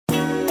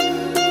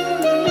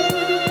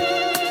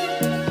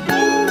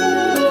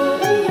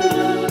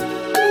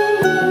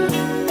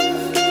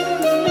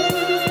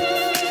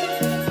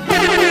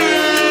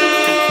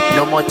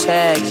more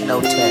tags, no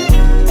tag.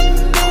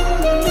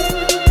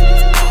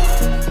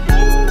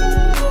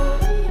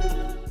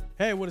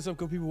 Hey, what is up,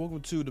 good people?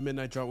 Welcome to the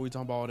Midnight Drop, where we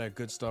talk about all that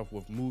good stuff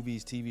with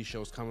movies, TV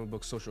shows, comic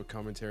books, social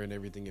commentary, and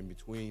everything in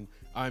between.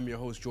 I'm your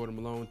host, Jordan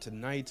Malone.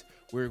 Tonight,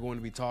 we're going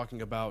to be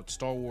talking about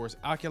Star Wars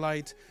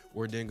Acolyte.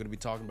 We're then going to be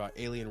talking about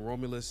Alien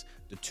Romulus,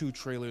 the two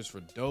trailers for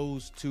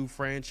those two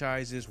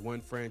franchises. One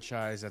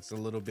franchise that's a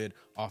little bit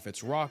off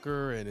its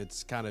rocker, and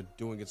it's kind of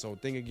doing its own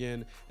thing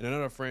again. And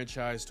another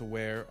franchise to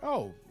where,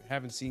 oh,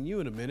 haven't seen you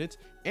in a minute,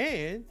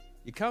 and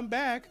you come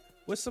back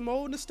with some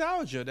old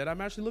nostalgia that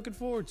I'm actually looking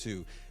forward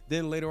to.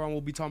 Then later on,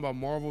 we'll be talking about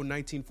Marvel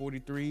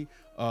 1943,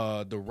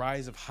 The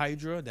Rise of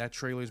Hydra. That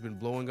trailer has been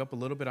blowing up a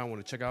little bit. I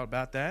want to check out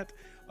about that.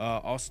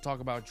 Also talk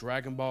about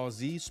Dragon Ball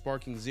Z,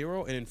 Sparking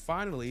Zero. And then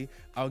finally,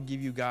 I'll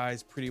give you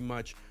guys pretty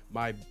much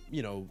my,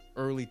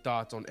 early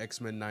thoughts on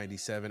X-Men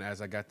 97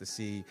 as I got to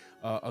see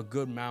a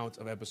good amount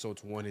of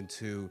episodes 1 and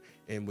 2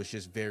 and was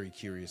just very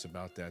curious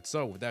about that.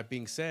 So with that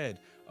being said,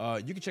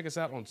 you can check us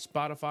out on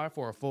Spotify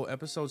for our full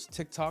episodes,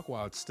 TikTok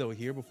while it's still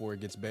here before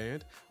it gets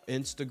banned,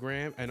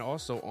 Instagram, and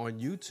also on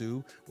YouTube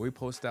where we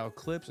post out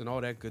clips and all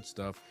that good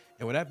stuff.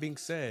 And with that being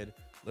said,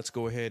 let's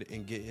go ahead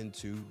and get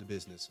into the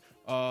business.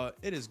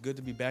 It is good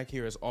to be back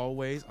here as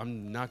always.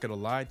 I'm not gonna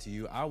lie to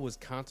you. I was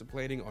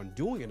contemplating on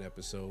doing an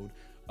episode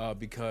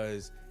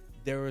because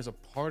there is a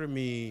part of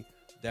me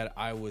that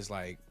I was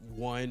like,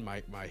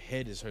 my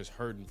head is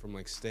hurting from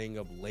like staying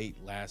up late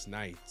last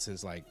night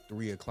since like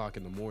 3 o'clock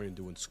in the morning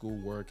doing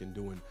schoolwork and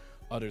doing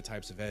other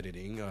types of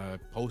editing.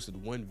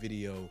 Posted one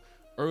video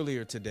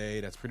earlier today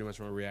that's pretty much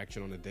my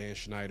reaction on the Dan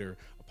Schneider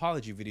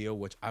apology video,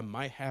 which I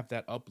might have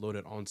that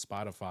uploaded on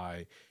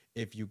Spotify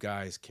if you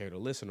guys care to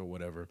listen or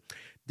whatever.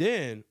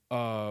 Then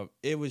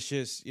it was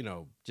just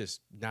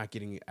not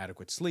getting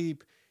adequate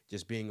sleep,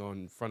 just being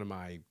on front of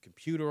my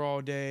computer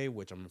all day,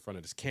 which I'm in front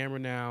of this camera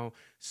now.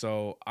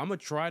 So I'm gonna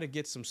try to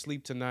get some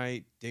sleep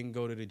tonight. Didn't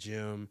go to the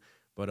gym,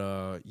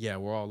 but yeah,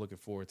 we're all looking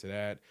forward to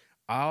that.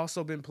 I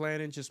also been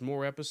planning just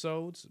more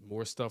episodes,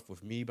 more stuff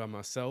with me by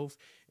myself,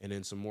 and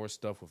then some more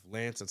stuff with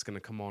Lance that's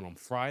gonna come on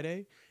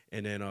Friday,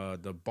 and then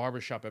the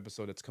barbershop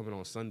episode that's coming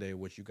on Sunday,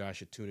 which you guys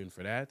should tune in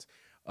for that.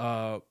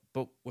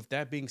 But with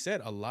that being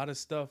said, a lot of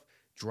stuff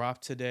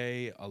dropped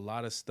today. A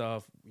lot of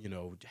stuff,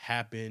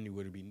 happened. It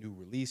would be new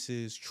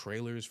releases,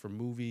 trailers for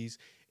movies.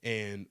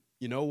 And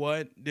you know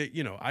what?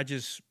 I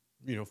just,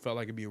 felt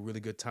like it'd be a really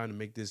good time to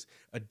make this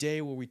a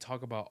day where we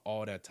talk about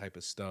all that type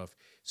of stuff.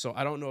 So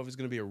I don't know if it's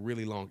going to be a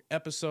really long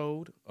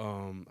episode.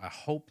 I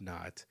hope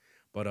not.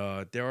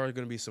 But there are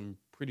going to be some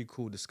pretty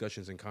cool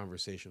discussions and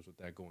conversations with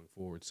that going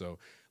forward. So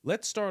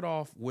let's start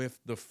off with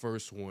the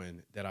first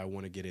one that I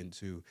want to get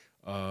into.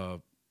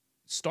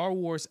 Star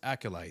Wars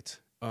Acolyte.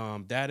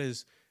 That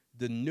is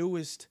the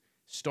newest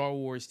Star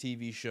Wars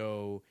TV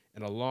show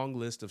and a long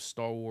list of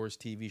Star Wars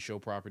TV show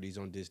properties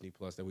on Disney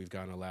Plus that we've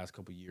gotten the last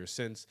couple of years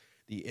since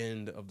the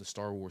end of the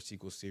Star Wars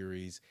sequel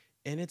series.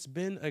 And it's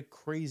been a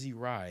crazy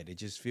ride. It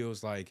just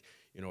feels like,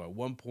 at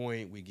one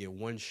point we get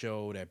one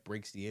show that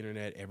breaks the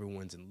internet.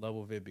 Everyone's in love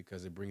with it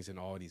because it brings in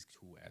all these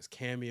cool-ass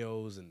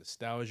cameos and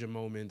nostalgia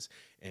moments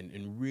and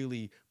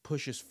really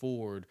pushes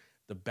forward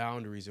the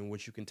boundaries in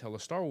which you can tell a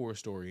Star Wars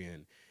story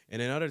in.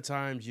 And then other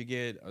times you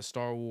get a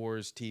Star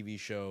Wars TV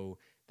show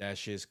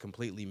that's just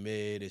completely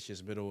mid. It's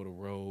just middle of the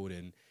road.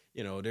 And,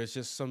 there's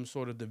just some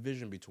sort of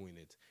division between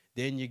it.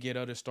 Then you get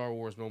other Star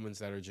Wars moments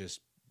that are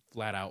just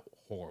flat out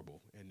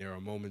horrible. And there are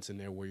moments in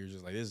there where you're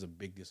just like, this is a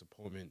big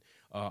disappointment.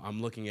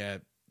 I'm looking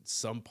at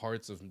some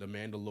parts of The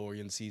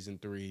Mandalorian season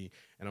 3.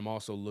 And I'm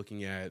also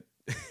looking at,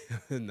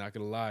 not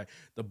going to lie,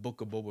 the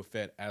Book of Boba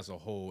Fett as a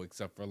whole,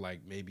 except for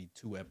like maybe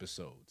 2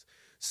 episodes.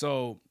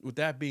 So with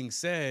that being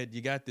said,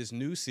 you got this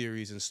new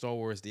series in Star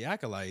Wars, The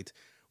Acolyte,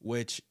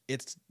 which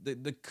it's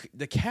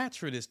the catch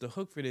for this, the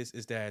hook for this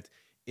is that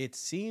it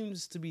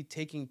seems to be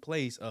taking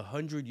place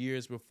 100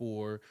 years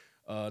before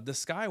the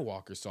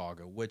Skywalker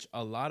saga, which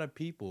a lot of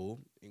people,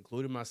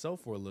 including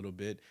myself for a little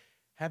bit,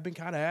 have been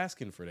kind of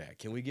asking for that.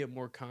 Can we get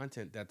more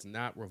content that's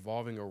not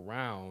revolving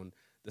around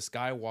the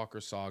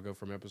Skywalker saga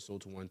from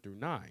episodes 1 through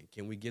 9?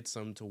 Can we get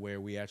some to where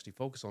we actually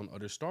focus on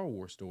other Star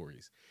Wars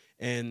stories?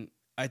 And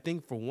I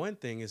think for one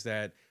thing is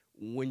that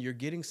when you're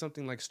getting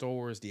something like Star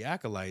Wars The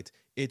Acolyte,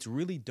 it's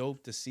really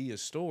dope to see a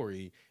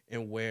story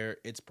and where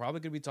it's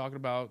probably going to be talking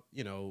about,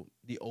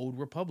 the Old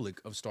Republic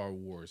of Star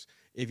Wars.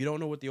 If you don't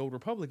know what the Old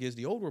Republic is,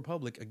 the Old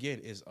Republic, again,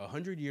 is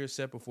 100 years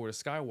set before the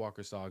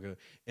Skywalker saga,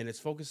 and it's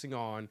focusing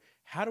on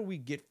how do we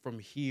get from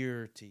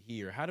here to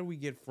here? How do we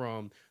get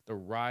from the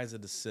rise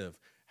of the Sith?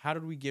 How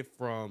did we get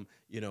from,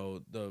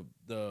 the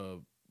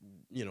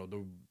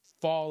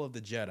fall of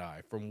the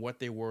Jedi, from what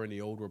they were in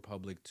the Old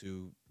Republic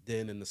to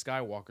then in the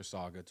Skywalker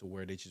saga to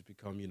where they just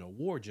become,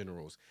 war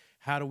generals?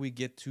 How do we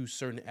get to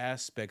certain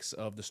aspects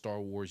of the Star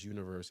Wars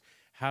universe?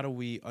 How do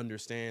we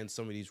understand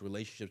some of these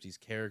relationships, these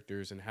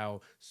characters, and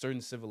how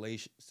certain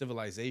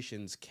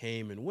civilizations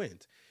came and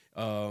went?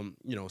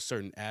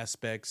 Certain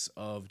aspects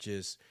of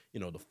just,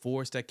 the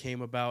Force that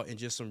came about and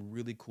just some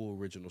really cool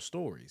original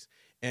stories.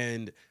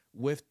 And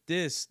with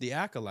this, the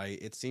Acolyte,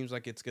 it seems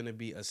like it's going to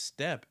be a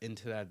step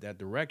into that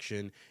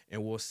direction,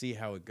 and we'll see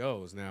how it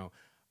goes. Now,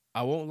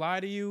 I won't lie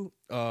to you.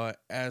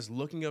 As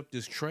looking up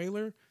this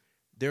trailer,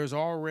 there's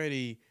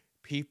already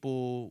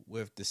people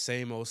with the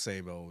same old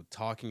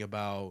talking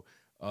about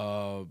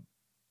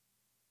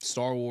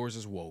Star Wars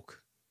is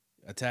woke,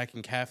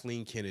 attacking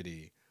Kathleen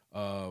Kennedy,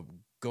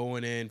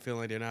 going in feeling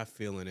like they're not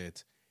feeling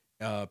it,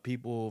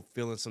 people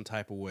feeling some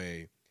type of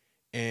way,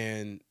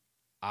 and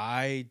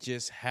I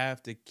just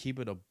have to keep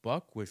it a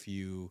buck with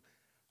you.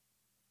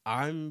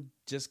 I'm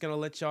just gonna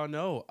let y'all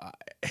know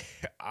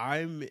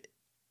I'm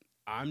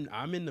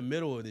I'm in the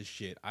middle of this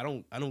shit. I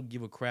don't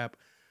give a crap,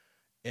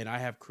 and I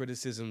have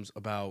criticisms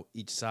about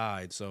each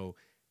side. So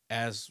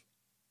as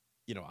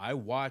you know, I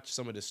watch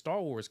some of the Star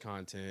Wars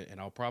content,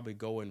 and I'll probably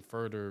go in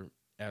further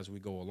as we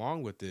go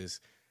along with this.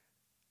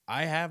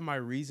 I have my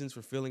reasons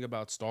for feeling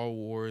about Star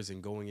Wars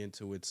and going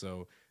into it.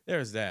 So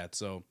there's that.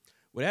 So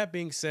with that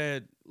being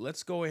said,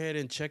 let's go ahead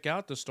and check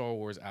out the Star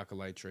Wars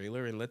Acolyte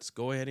trailer, and let's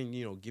go ahead and,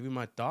 give you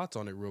my thoughts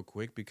on it real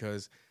quick,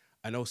 because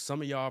I know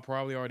some of y'all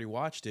probably already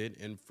watched it.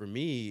 And for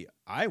me,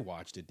 I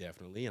watched it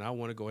definitely, and I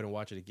want to go ahead and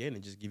watch it again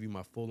and just give you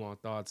my full on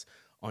thoughts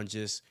on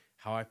just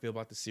how I feel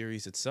about the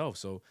series itself.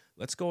 So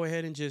let's go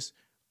ahead and just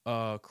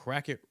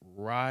crack it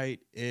right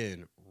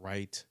in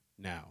right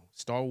now.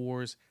 Star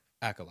Wars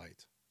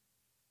Acolyte.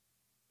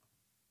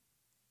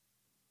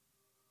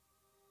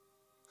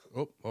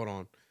 Oh, hold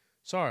on.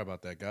 Sorry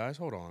about that, guys.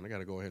 Hold on. I got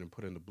to go ahead and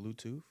put in the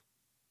Bluetooth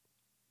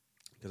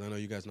because I know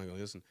you guys are not going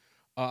to listen.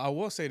 I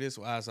will say this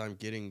as I'm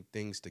getting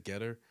things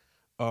together.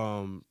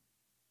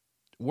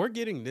 We're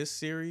getting this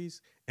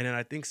series, and then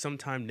I think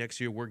sometime next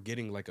year we're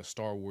getting like a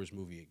Star Wars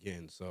movie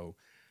again. So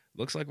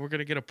looks like we're going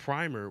to get a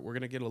primer. We're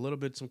going to get a little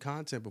bit some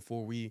content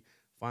before we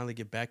finally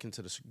get back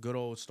into the good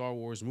old Star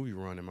Wars movie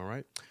run. Am I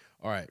right?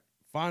 All right.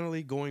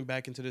 Finally going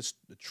back into the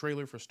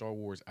trailer for Star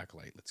Wars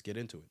Acolyte. Let's get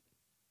into it.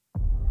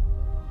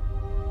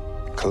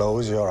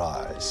 Close your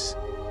eyes.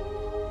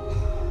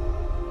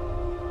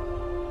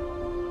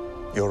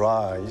 Your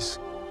eyes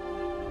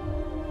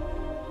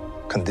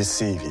can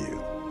deceive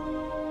you.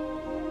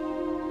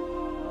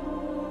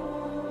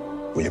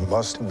 We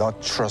must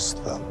not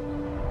trust them.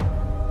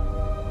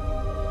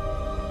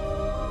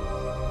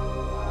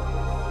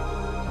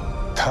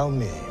 Tell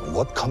me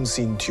what comes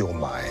into your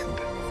mind.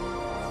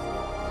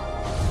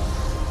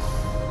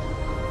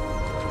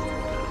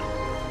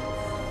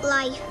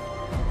 Life.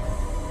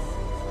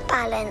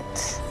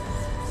 Balance.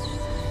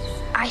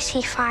 I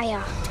see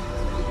fire.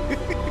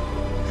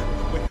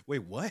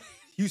 Wait, what?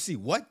 You see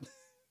what?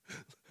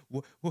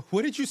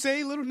 What did you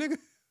say, little nigga?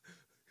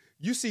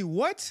 You see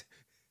what?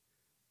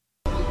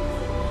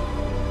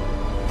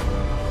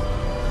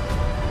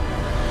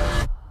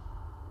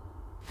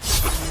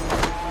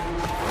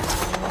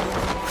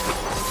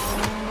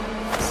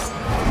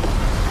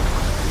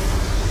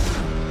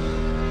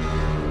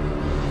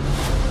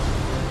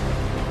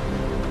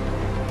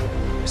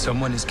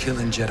 Someone is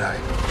killing Jedi.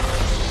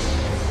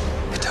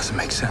 It doesn't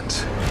make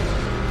sense.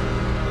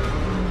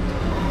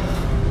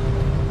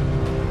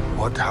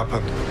 What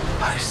happened?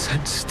 I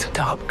sensed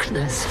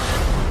darkness.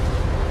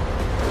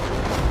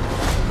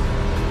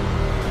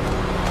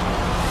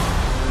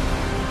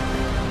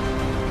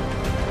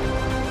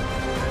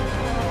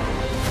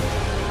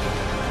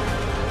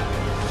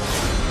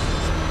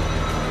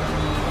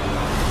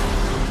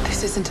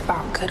 This isn't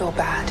about good or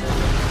bad.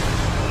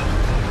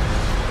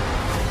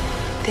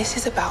 This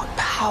is about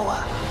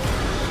power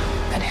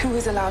and who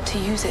is allowed to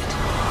use it.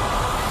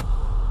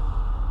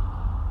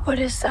 What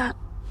is that?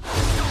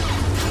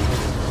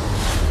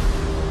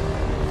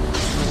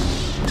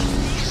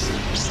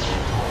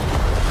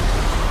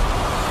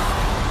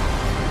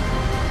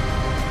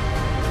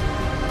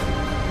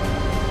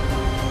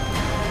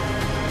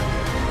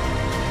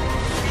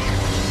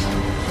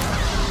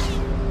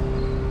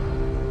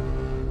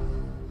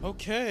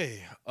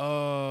 Okay,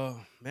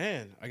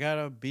 man, I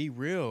gotta be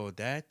real.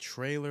 That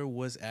trailer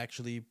was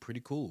actually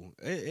pretty cool.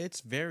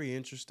 It's very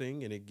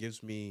interesting, and it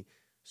gives me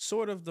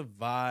sort of the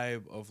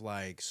vibe of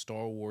like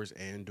Star Wars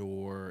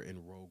Andor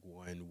and Rogue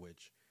One,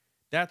 which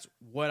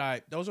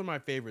those are my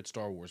favorite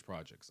Star Wars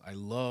projects. I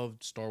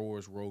loved Star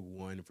Wars Rogue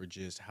One for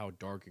just how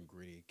dark and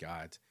gritty it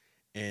got,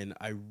 and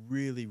I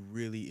really,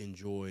 really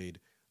enjoyed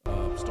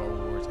Star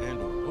Wars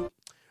Andor.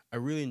 I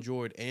really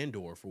enjoyed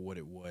Andor for what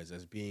it was,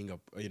 as being a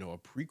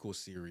prequel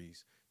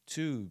series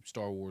to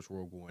Star Wars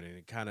Rogue One, and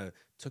it kind of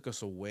took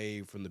us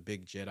away from the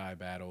big Jedi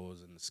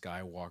battles and the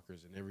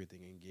Skywalkers and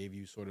everything, and gave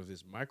you sort of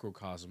this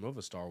microcosm of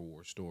a Star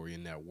Wars story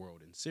in that world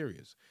and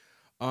series.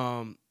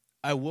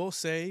 I will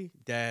say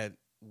that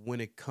when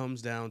it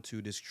comes down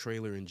to this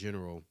trailer in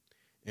general,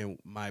 and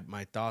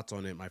my thoughts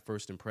on it, my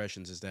first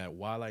impressions is that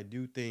while I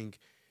do think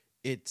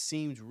it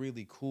seems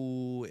really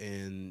cool,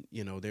 and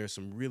there's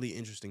some really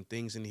interesting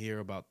things in here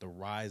about the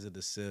rise of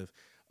the Sith.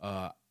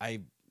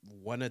 I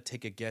want to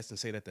take a guess and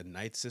say that the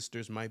Night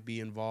Sisters might be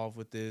involved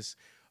with this,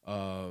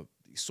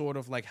 sort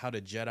of like how the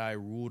Jedi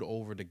ruled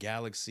over the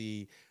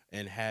galaxy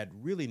and had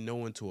really no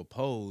one to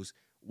oppose.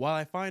 While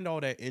I find all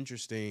that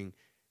interesting,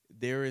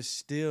 there is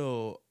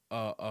still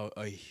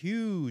a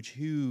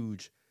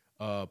huge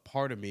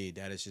part of me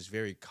that is just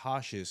very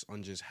cautious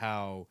on just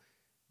how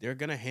they're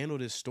gonna handle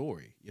this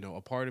story. You know,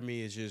 a part of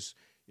me is just,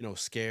 you know,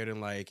 scared and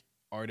like,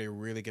 are they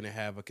really gonna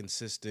have a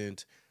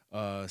consistent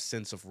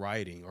sense of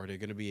writing? Are they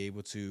gonna be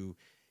able to,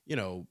 you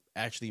know,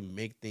 actually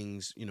make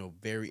things, you know,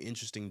 very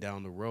interesting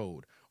down the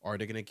road? Are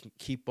they gonna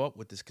keep up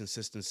with this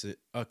consistency?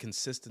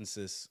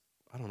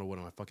 I don't know what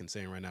am I fucking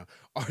saying right now.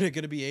 Are they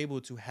going to be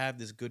able to have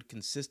this good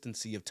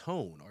consistency of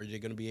tone? Are they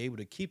going to be able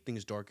to keep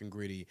things dark and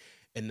gritty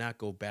and not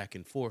go back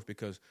and forth?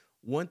 Because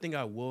one thing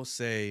I will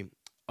say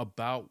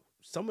about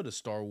some of the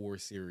Star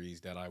Wars series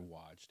that I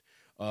watched,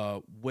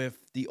 with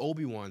the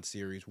Obi-Wan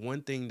series,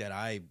 one thing that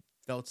I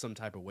felt some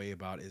type of way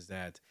about is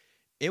that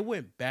it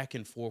went back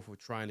and forth with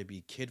trying to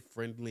be kid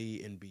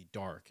friendly and be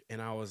dark. And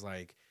I was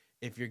like,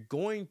 if you're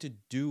going to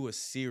do a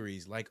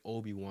series like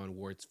Obi-Wan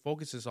where it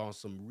focuses on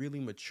some really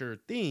mature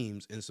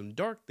themes and some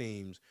dark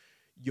themes,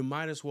 you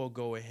might as well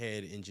go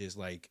ahead and just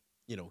like,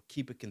 you know,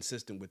 keep it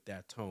consistent with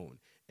that tone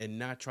and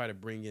not try to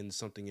bring in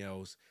something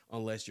else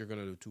unless you're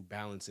going to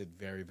balance it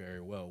very,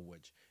 very well,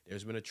 which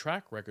there's been a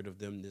track record of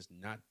them just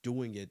not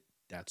doing it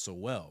that so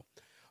well.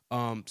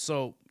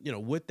 So, you know,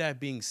 with that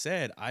being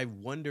said, I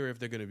wonder if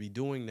they're going to be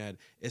doing that,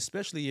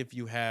 especially if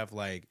you have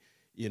like,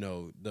 you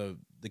know, the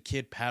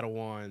kid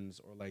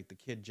Padawans or like the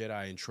kid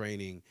Jedi in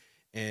training.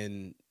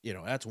 And, you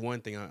know, that's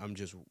one thing I'm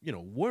just, you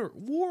know,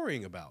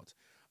 worrying about.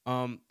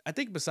 I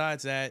think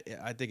besides that,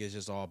 I think it's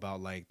just all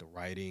about like the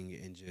writing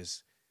and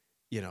just,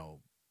 you know,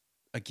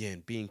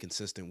 again, being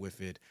consistent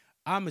with it.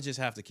 I'm gonna just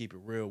have to keep it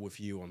real with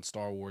you on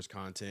Star Wars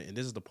content. And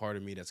this is the part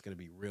of me that's going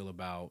to be real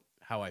about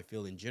how I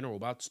feel in general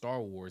about Star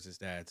Wars is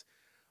that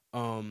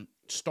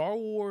Star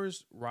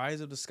Wars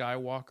Rise of the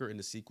Skywalker and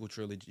the sequel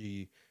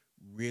trilogy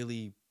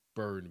really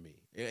burned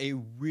me. It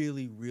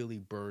really, really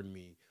burned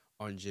me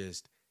on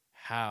just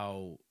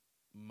how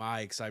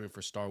my excitement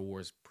for Star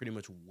Wars pretty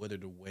much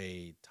withered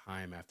away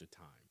time after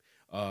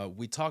time.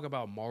 We talk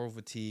about Marvel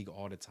fatigue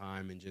all the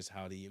time and just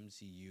how the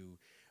MCU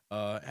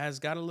has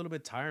got a little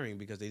bit tiring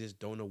because they just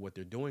don't know what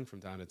they're doing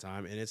from time to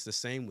time. And it's the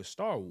same with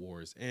Star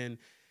Wars. And,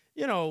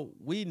 you know,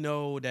 we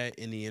know that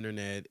in the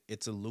internet,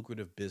 it's a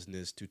lucrative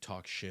business to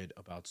talk shit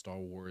about Star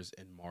Wars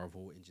and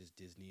Marvel and just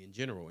Disney in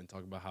general and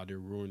talk about how they're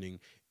ruining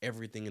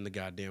everything in the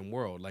goddamn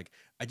world. Like,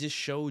 I just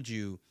showed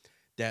you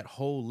that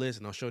whole list,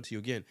 and I'll show it to you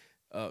again.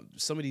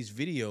 Some of these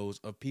videos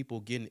of people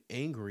getting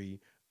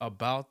angry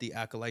about the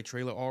Acolyte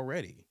trailer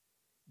already.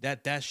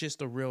 That's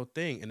just a real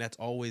thing, and that's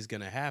always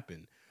going to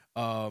happen.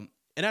 And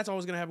that's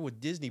always going to happen with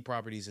Disney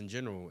properties in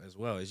general as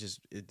well. It's just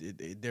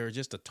they're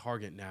just a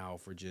target now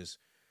for just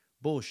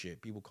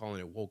bullshit. People calling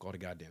it woke all the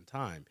goddamn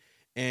time.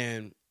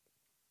 And,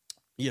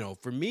 you know,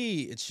 for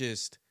me, it's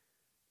just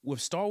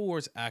with Star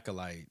Wars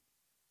Acolyte,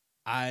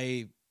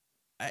 I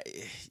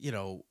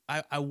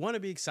want to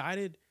be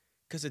excited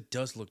because it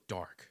does look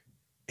dark.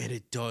 And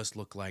it does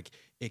look like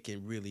it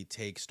can really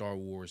take Star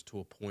Wars to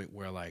a point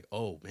where like,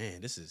 oh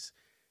man, this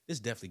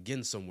definitely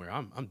getting somewhere.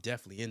 I'm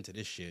definitely into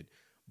this shit.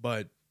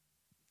 But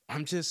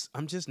I'm just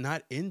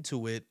not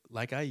into it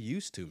like I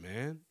used to,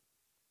 man.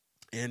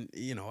 And,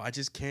 you know, I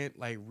just can't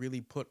like really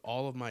put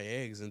all of my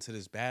eggs into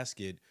this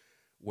basket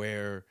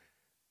where,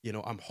 you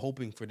know, I'm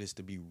hoping for this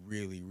to be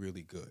really,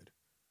 really good.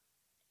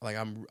 Like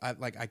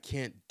I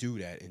can't do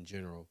that in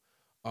general.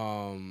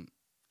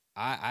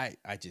 I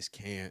just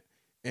can't.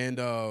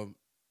 And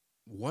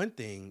one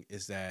thing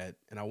is that,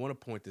 and I want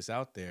to point this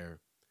out there,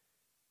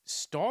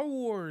 Star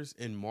Wars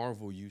and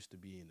Marvel used to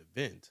be an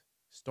event.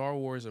 Star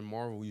Wars and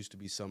Marvel used to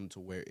be something to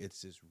where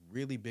it's this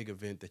really big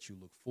event that you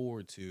look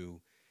forward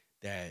to,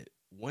 that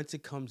once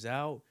it comes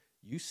out,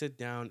 you sit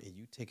down and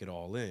you take it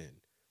all in.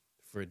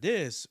 For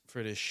this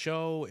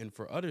show and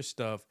for other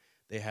stuff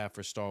they have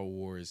for Star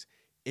Wars,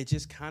 it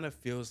just kind of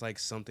feels like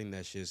something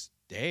that's just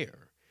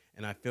there.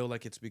 And I feel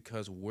like it's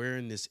because we're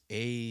in this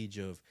age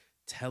of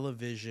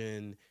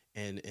television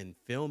and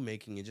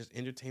filmmaking and just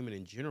entertainment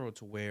in general,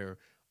 to where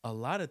a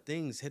lot of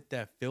things hit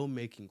that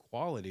filmmaking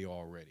quality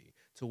already,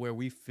 to where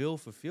we feel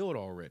fulfilled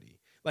already.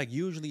 Like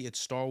usually it's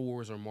Star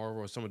Wars or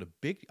Marvel or some of the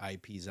big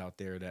IPs out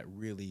there that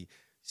really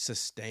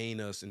sustain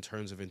us in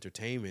terms of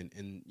entertainment.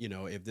 And, you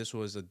know, if this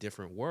was a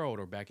different world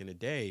or back in the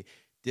day,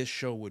 this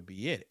show would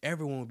be it.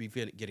 Everyone would be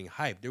getting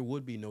hyped. There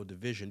would be no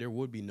division. There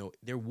would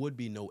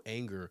be no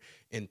anger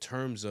in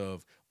terms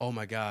of, oh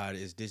my God,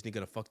 is Disney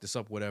gonna fuck this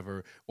up,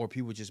 whatever, or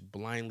people just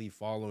blindly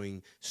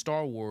following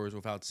Star Wars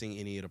without seeing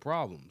any of the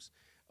problems.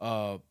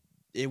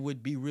 It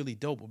would be really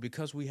dope. But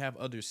because we have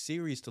other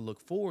series to look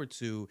forward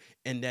to,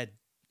 and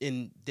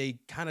they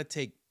kind of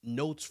take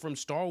notes from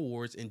Star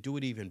Wars and do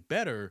it even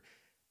better,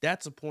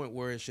 that's a point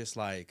where it's just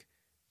like,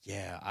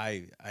 yeah,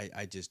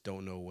 I just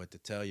don't know what to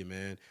tell you,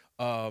 man.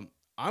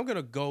 I'm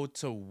gonna go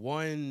to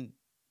one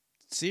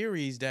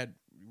series that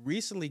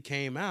recently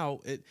came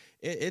out.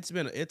 It's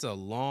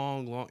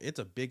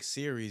a big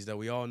series that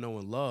we all know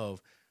and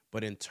love,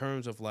 but in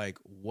terms of like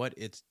what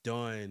it's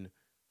done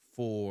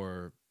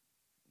for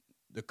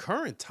the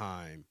current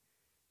time,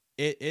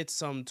 it's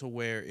something to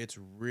where it's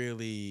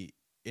really,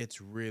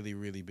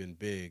 really been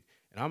big.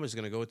 and I'm just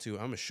gonna I'm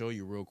gonna show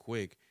you real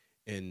quick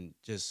and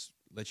just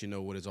let you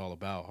know what it's all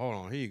about. Hold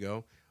on, here you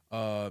go.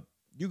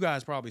 You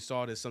guys probably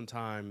saw this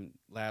sometime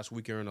last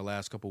week or in the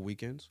last couple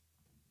weekends.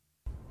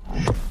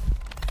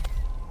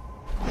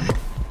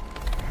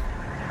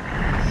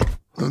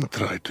 Don't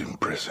try to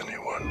impress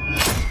anyone.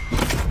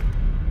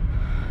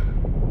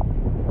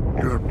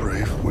 You're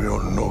brave, we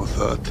all know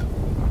that.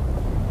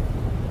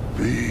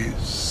 Be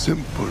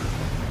simple.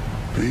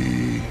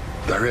 Be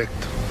direct.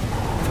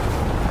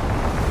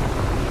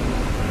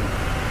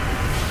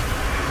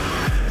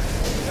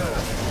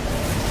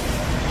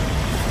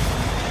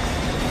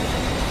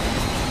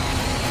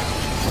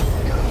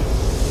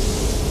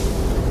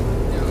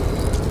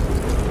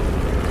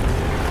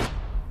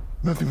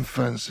 Nothing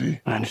fancy.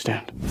 I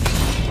understand.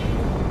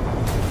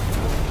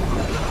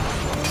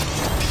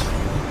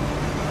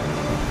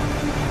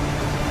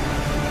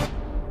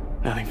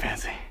 Nothing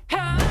fancy.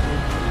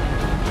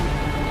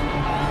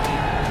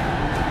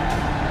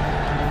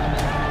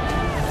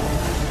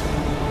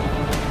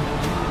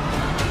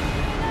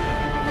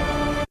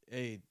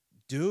 Hey,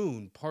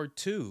 Dune Part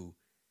 2.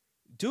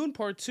 Dune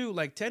Part 2,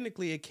 like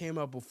technically it came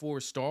out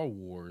before Star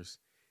Wars,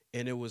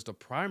 and it was the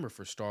primer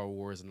for Star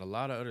Wars and a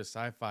lot of other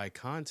sci-fi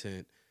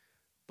content.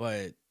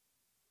 But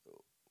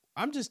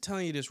I'm just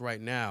telling you this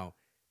right now.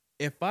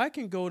 If I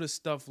can go to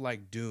stuff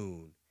like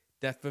Dune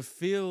that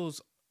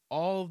fulfills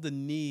all of the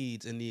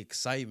needs and the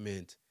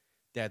excitement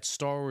that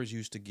Star Wars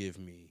used to give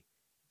me,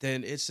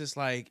 then it's just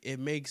like it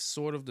makes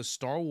sort of the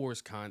Star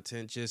Wars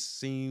content just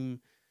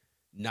seem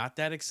not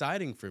that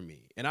exciting for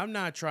me. And I'm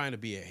not trying to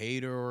be a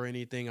hater or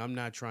anything. I'm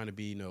not trying to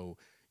be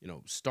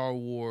Star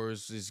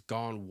Wars is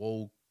gone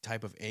woke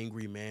type of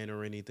angry man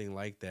or anything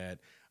like that.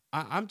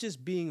 I'm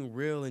just being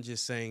real and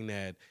just saying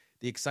that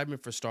the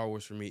excitement for Star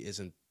Wars for me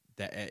isn't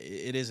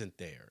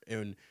there.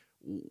 And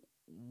who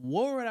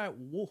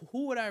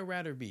would I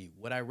rather be?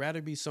 Would I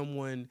rather be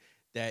someone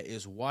that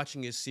is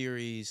watching a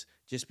series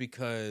just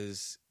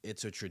because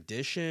it's a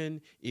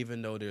tradition,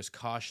 even though there's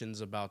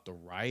cautions about the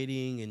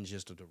writing and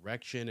just the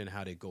direction and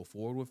how they go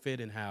forward with it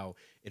and how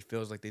it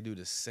feels like they do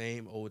the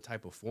same old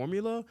type of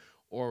formula?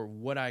 Or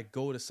would I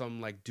go to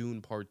something like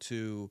Dune Part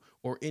 2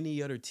 or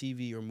any other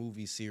TV or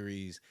movie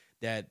series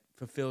that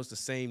fulfills the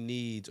same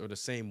needs or the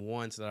same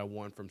wants that I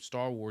want from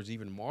Star Wars,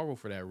 even Marvel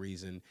for that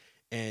reason,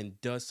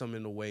 and does something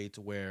in a way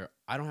to where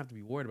I don't have to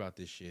be worried about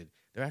this shit?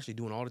 They're actually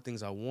doing all the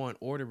things I want,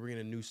 or they're bringing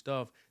in new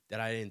stuff that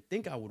I didn't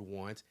think I would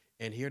want,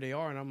 and here they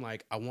are, and I'm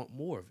like, I want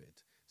more of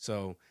it.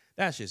 So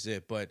that's just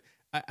it. But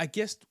I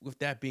guess with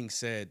that being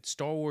said,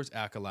 Star Wars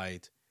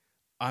Acolyte,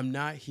 I'm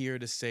not here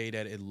to say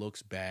that it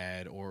looks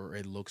bad or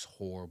it looks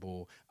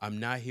horrible.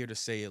 I'm not here to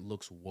say it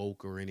looks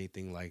woke or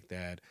anything like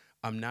that.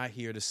 I'm not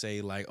here to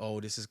say like,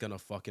 oh, this is gonna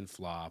fucking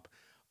flop.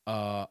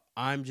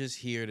 I'm just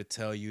here to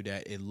tell you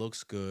that it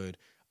looks good.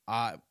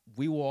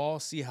 We will all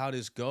see how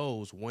this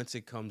goes once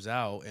it comes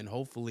out, and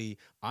hopefully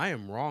I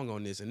am wrong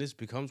on this and this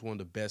becomes one of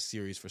the best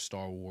series for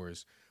Star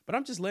Wars. But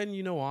I'm just letting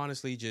you know,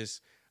 honestly,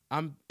 just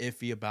I'm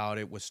iffy about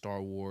it with Star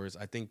Wars.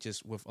 I think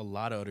just with a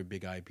lot of other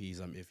big IPs,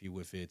 I'm iffy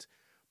with it.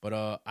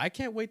 But I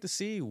can't wait to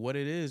see what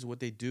it is, what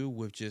they do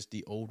with just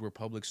the Old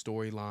Republic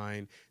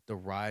storyline, the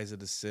rise of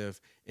the Sith,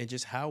 and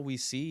just how we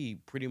see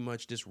pretty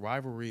much this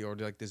rivalry or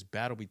like this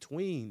battle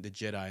between the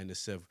Jedi and the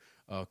Sith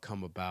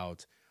come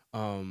about.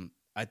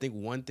 I think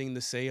one thing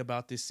to say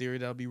about this series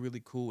that'll be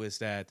really cool is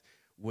that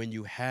when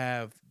you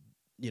have,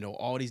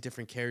 all these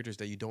different characters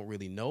that you don't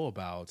really know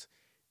about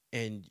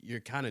and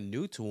you're kind of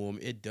new to them,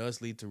 it does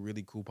lead to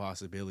really cool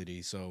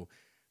possibilities. So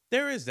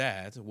there is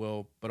that.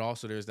 Well, but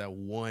also there's that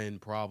one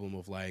problem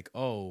of like,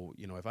 oh,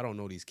 if I don't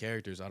know these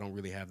characters, I don't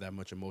really have that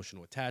much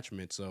emotional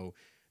attachment. So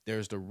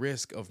there's the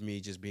risk of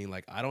me just being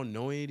like, I don't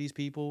know any of these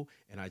people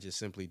and I just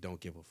simply don't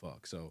give a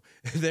fuck. So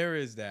there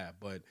is that.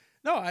 But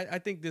no, I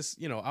think this,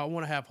 I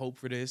want to have hope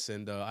for this,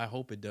 and I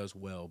hope it does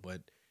well.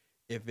 But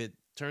if it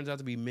turns out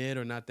to be mid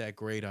or not that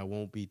great, I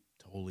won't be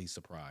totally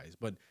surprised.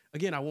 But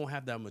again, I won't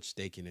have that much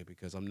stake in it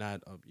because I'm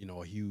not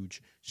a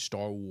huge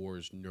Star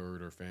Wars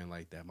nerd or fan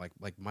like that.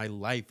 Like my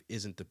life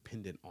isn't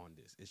dependent on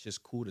this. It's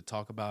just cool to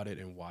talk about it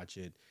and watch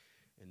it.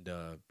 And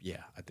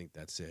yeah, I think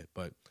that's it.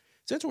 But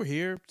since we're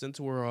here, since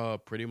we're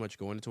pretty much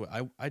going into it,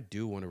 I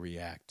do want to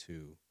react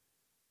to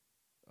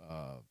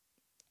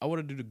I want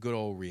to do the good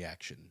old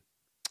reaction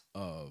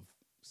of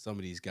some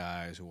of these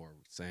guys who are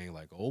saying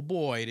like, oh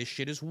boy, this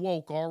shit is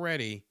woke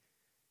already.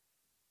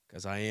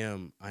 Because I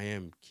am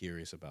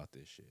curious about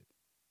this shit.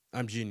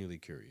 I'm genuinely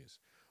curious.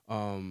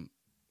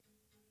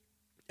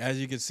 As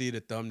you can see,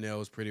 the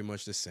thumbnail is pretty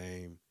much the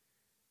same,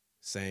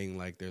 saying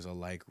like there's a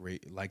like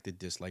to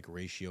dislike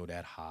ratio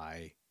that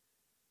high,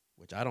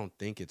 which I don't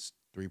think it's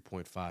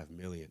 3.5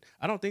 million.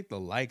 I don't think the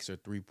likes are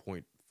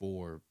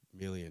 3.4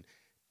 million.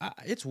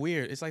 It's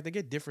weird. It's like they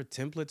get different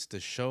templates to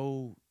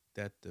show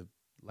that the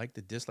like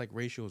to dislike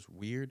ratio is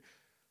weird.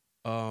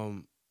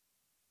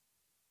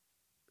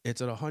 It's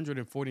at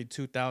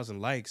 142,000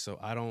 likes, so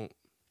I don't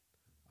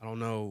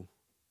know.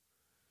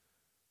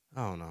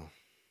 I don't know.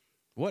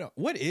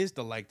 What is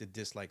the like to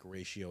dislike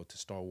ratio to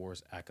Star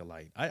Wars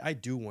Acolyte? I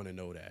do want to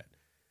know that.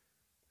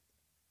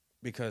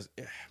 because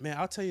man,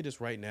 I'll tell you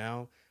this right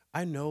now.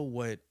 I know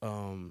what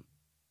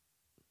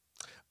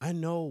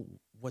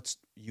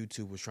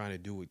YouTube was trying to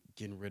do with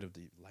getting rid of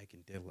the like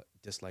and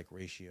dislike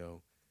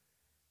ratio,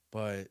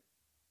 but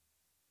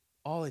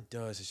all it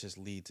does is just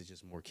lead to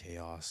just more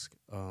chaos.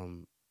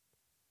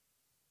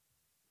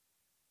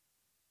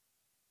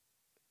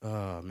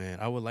 Man,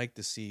 I would like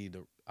to see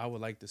the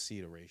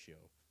ratio.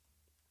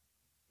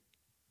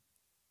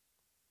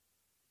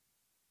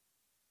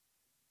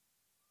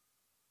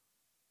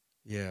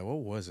 Yeah, what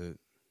was it?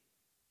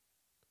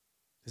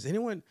 Does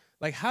anyone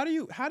like how do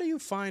you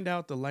find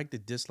out the like to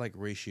dislike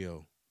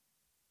ratio?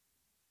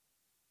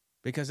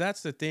 Because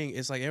that's the thing.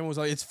 It's like everyone's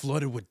like it's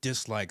flooded with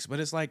dislikes, but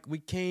it's like we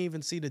can't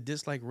even see the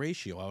dislike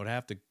ratio. I would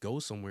have to go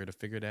somewhere to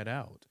figure that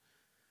out.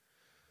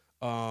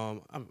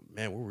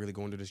 Man, we're really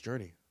going through this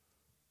journey.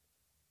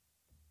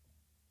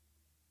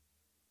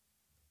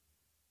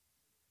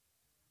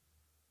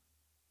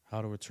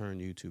 How to return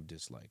YouTube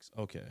dislikes.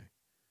 Okay.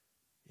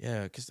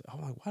 Yeah, because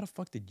I'm like, why the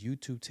fuck did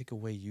YouTube take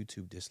away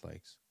YouTube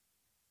dislikes?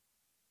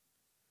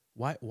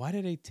 Why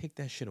did they take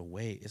that shit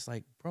away? It's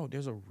like, bro,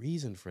 there's a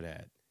reason for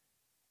that.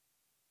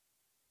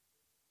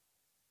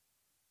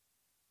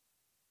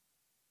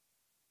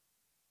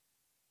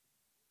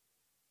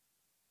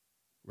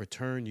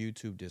 Return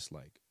YouTube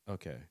dislike.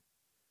 Okay.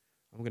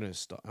 I'm gonna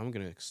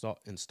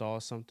install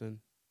something.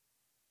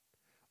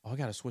 Oh, I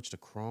gotta switch to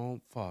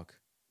Chrome. Fuck.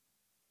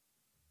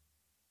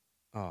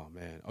 Oh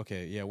man.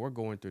 Okay, yeah, we're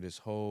going through this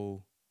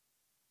whole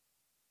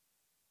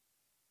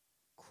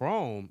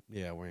Chrome.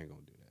 Yeah, we ain't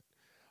gonna do that.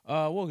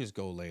 We'll just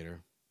go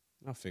later.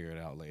 I'll figure it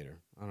out later.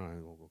 I don't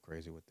know, we'll go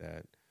crazy with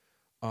that.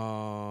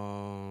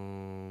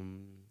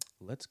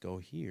 Let's go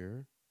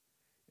here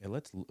and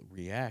let's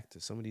react to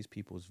some of these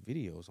people's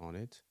videos on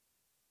it.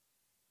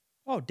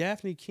 Oh,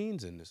 Daphne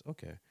Keene's in this.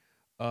 Okay.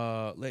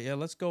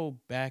 Let's go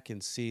back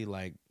and see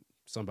like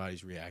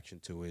somebody's reaction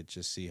to it.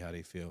 Just see how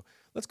they feel.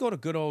 Let's go to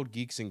good old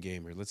Geeks and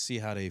Gamers. Let's see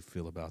how they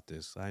feel about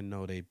this. I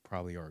know they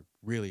probably are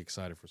really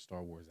excited for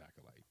Star Wars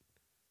Acolyte.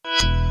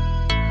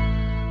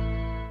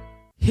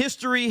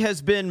 History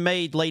has been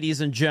made, ladies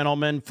and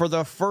gentlemen, for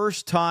the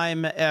first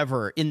time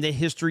ever in the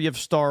history of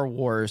Star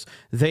Wars.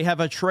 They have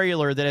a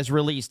trailer that is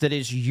released that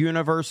is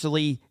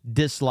universally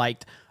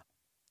disliked.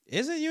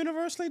 Is it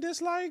universally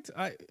disliked?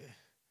 I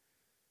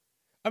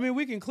mean,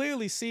 we can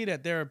clearly see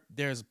that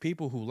there's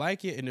people who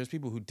like it and there's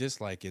people who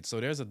dislike it. So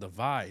there's a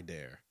divide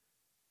there.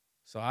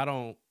 So I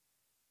don't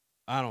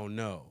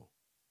know.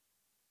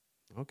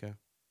 Okay.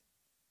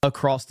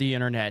 Across the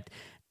internet.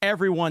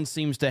 Everyone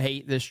seems to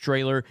hate this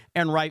trailer,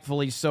 and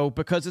rightfully so,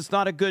 because it's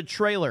not a good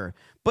trailer.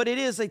 But it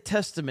is a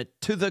testament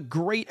to the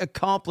great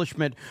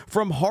accomplishment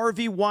from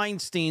Harvey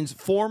Weinstein's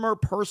former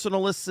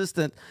personal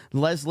assistant,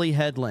 Leslie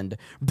Headland,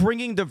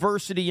 bringing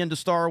diversity into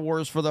Star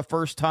Wars for the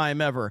first time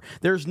ever.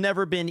 There's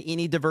never been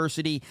any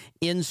diversity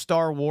in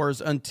Star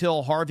Wars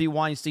until Harvey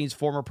Weinstein's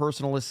former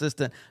personal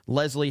assistant,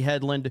 Leslie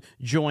Headland,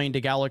 joined a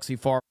galaxy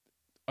far.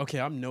 Okay,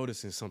 I'm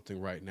noticing something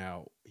right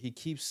now. He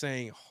keeps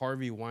saying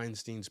Harvey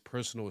Weinstein's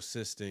personal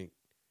assistant,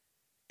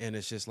 and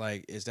it's just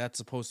like, is that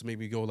supposed to make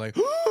me go like,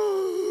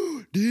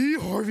 the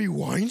Harvey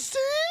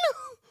Weinstein?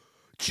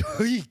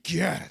 He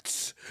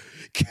gets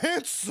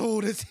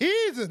canceled as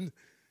heathen.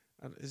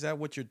 Is that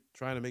what you're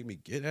trying to make me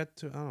get at?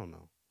 I don't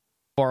know.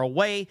 Far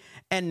away,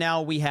 and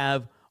now we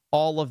have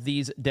all of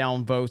these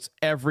downvotes.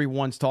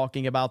 Everyone's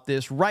talking about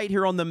this right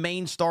here on the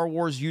main Star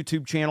Wars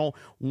YouTube channel.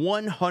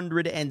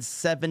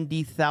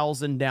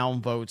 170,000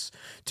 downvotes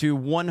to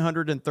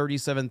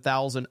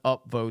 137,000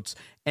 upvotes.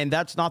 And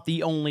that's not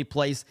the only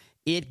place.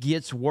 It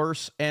gets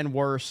worse and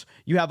worse.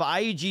 You have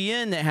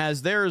IGN that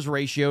has theirs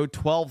ratio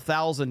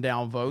 12,000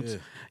 downvotes.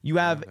 You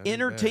have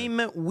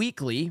Entertainment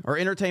Weekly, or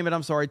Entertainment,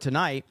 I'm sorry,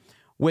 Tonight,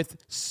 with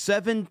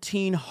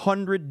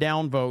 1,700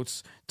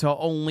 downvotes to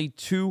only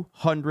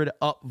 200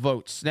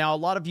 upvotes. Now, a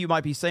lot of you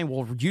might be saying,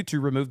 well,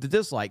 YouTube removed the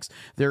dislikes.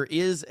 There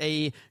is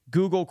a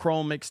Google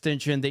Chrome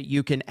extension that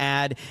you can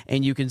add,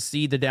 and you can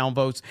see the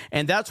downvotes.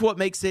 And that's what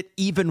makes it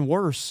even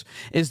worse,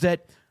 is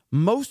that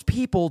most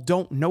people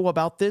don't know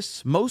about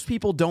this. Most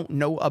people don't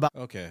know about...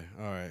 Okay,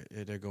 all right.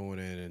 They're going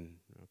in and...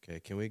 Okay,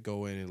 can we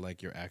go in and,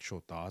 like, your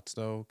actual thoughts,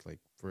 though? Like,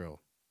 for real.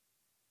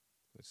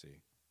 Let's see.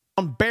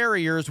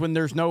 Barriers when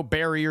there's no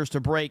barriers to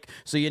break,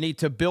 so you need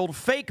to build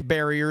fake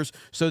barriers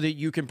so that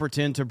you can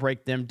pretend to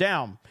break them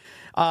down.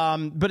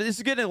 But this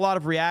is getting a lot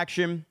of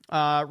reaction.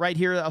 Right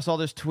here, I saw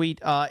this tweet.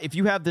 If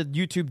you have the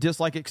YouTube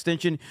dislike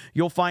extension,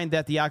 you'll find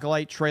that the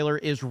Acolyte trailer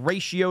is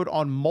ratioed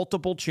on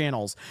multiple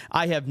channels.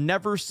 I have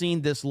never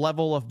seen this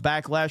level of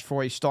backlash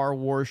for a Star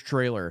Wars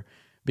trailer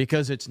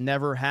because it's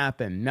never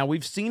happened. Now,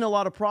 we've seen a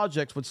lot of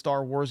projects with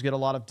Star Wars get a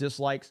lot of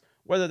dislikes,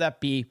 whether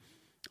that be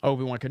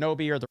Obi-Wan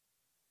Kenobi or the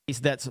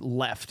that's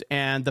left,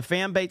 and the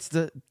fan base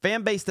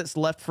that's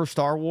left for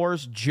Star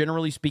Wars,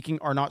 generally speaking,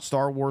 are not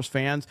Star Wars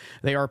fans.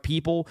 They are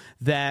people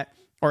that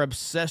are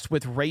obsessed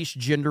with race,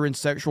 gender, and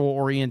sexual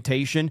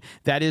orientation.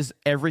 That is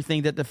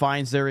everything that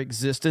defines their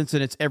existence,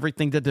 and it's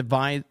everything that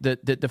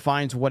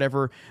defines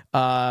whatever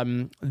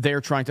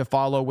they're trying to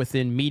follow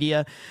within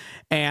media.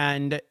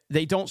 And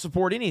they don't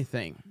support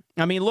anything.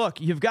 I mean, look,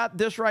 you've got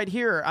this right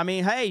here. I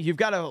mean, hey, you've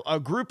got a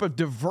group of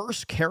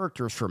diverse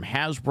characters from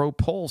Hasbro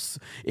Pulse.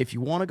 If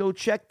you want to go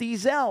check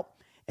these out.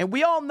 And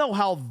we all know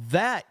how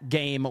that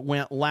game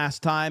went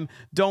last time,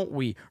 don't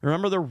we?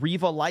 Remember the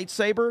Riva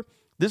lightsaber?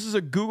 This is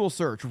a Google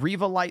search.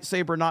 Riva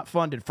lightsaber not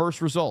funded.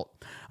 First result.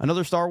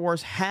 Another Star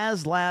Wars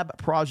HasLab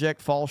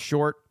project falls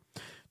short.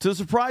 To the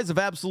surprise of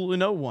absolutely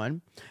no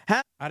one.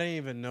 I didn't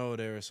even know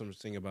there was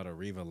something about a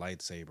Riva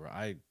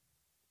lightsaber.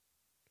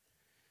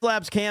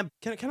 Labs camp.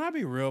 Can I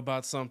be real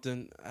about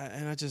something?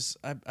 I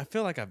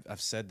feel like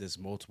I've said this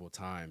multiple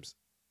times.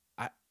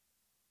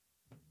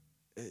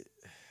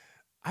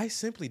 I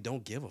simply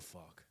don't give a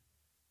fuck.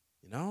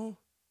 You know?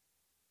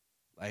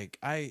 Like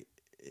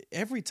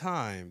every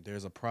time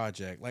there's a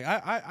project, like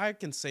I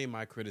can say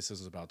my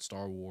criticisms about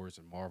Star Wars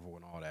and Marvel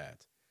and all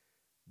that,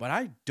 but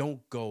I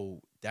don't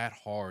go that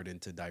hard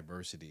into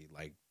diversity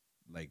like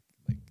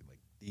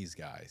these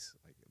guys,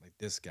 like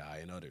this guy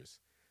and others.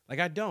 Like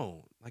I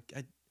don't.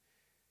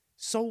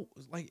 So,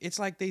 like, it's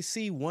like they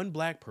see one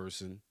black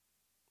person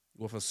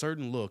with a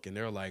certain look, and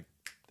they're like,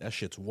 that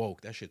shit's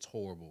woke. That shit's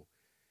horrible.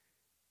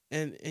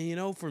 And you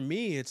know, for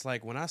me, it's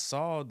like when I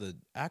saw the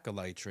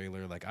Acolyte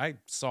trailer, like, I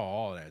saw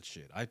all that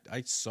shit. I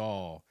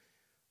saw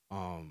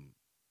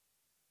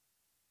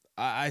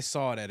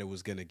that it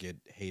was going to get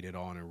hated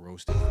on and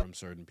roasted from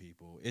certain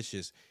people. It's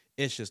just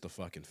a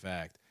fucking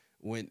fact.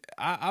 When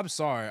I'm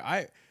sorry.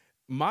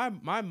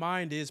 My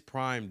mind is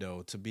primed,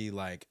 though, to be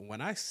like,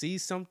 when I see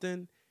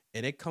something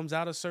and it comes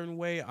out a certain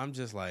way, I'm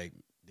just like,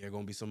 there are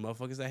going to be some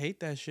motherfuckers that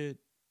hate that shit.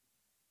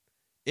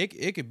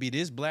 It could be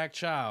this black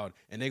child,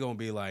 and they're going to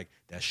be like,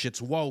 that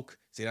shit's woke.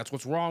 See, that's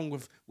what's wrong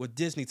with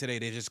Disney today.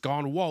 They just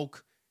gone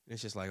woke. And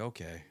it's just like,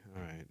 okay,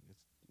 all right. It's,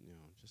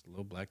 just a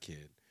little black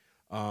kid.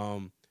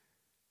 They'll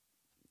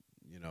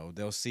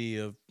see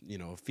a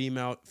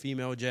female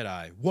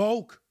Jedi.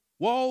 Woke.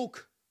 They'll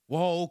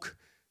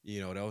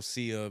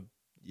see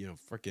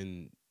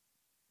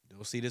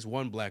they'll see this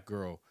one black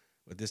girl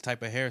with this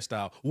type of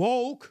hairstyle.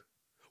 Woke.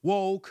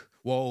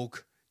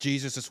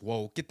 Jesus is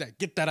woke.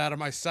 Get that out of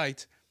my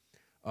sight.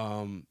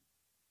 They'll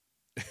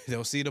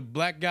see the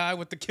black guy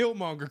with the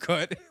Killmonger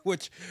cut,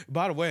 which,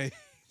 by the way,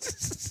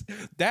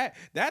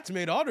 that's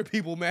made other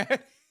people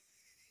mad.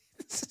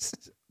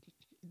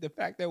 The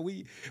fact that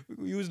we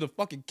used the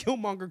fucking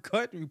Killmonger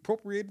cut and we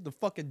appropriated the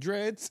fucking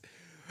dreads.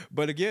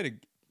 But again,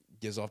 it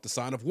gives off the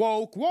sign of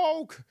woke.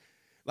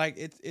 Like,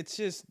 it's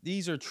just,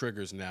 these are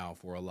triggers now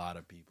for a lot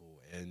of people.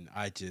 And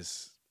I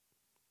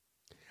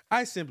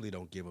simply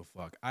don't give a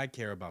fuck. I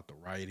care about the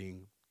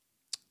writing.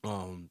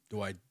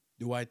 Do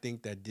I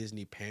think that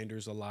Disney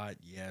panders a lot?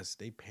 Yes,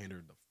 they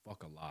pander the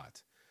fuck a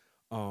lot.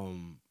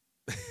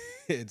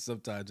 And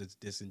sometimes it's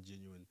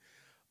disingenuous.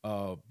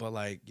 But,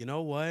 like, you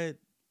know what?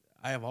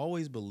 I have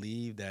always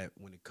believed that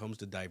when it comes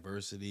to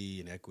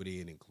diversity and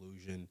equity and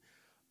inclusion,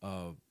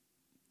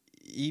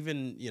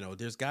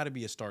 there's got to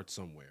be a start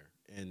somewhere.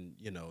 And,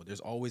 there's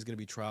always going to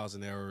be trials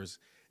and errors.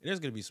 And there's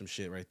going to be some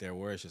shit right there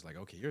where it's just like,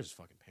 okay, you're just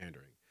fucking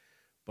pandering.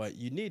 But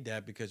you need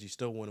that because you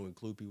still want to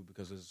include people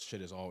because this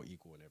shit is all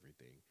equal and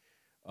everything.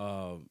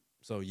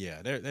 So,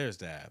 yeah, there's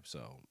that.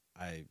 So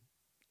I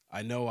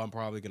know I'm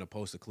probably going to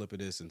post a clip of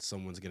this and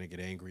someone's going to get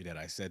angry that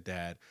I said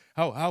that.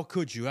 How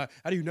could you?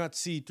 How do you not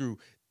see through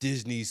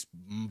Disney's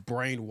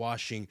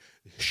brainwashing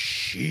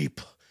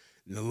sheep,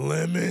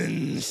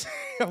 lemons?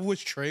 I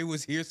wish Trey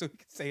was here so he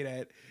could say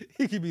that.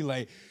 He could be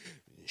like,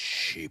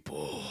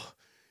 sheeple,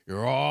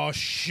 you're all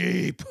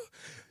sheep.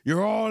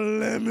 You're all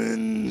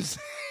lemons.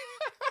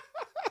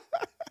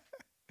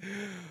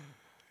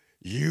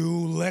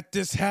 You let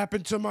this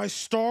happen to my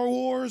Star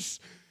Wars?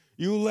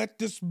 You let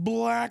this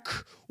black,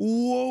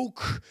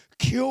 woke,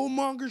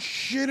 Killmonger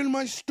shit in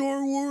my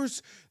Star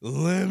Wars?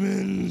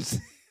 Lemons.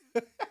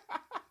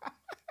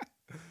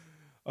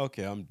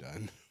 Okay, I'm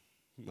done.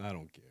 I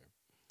don't care.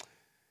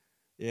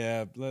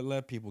 Yeah,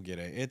 let people get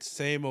it. It's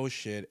same old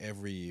shit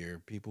every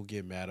year. People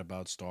get mad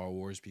about Star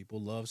Wars.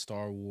 People love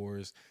Star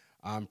Wars.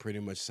 I'm pretty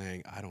much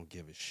saying I don't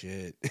give a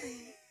shit.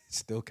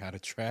 Still kind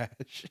of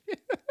trash.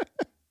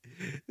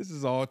 This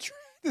is all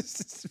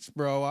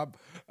bro.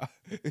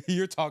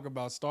 You're talking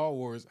about Star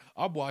Wars.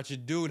 I'm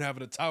watching Dune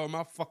having the time of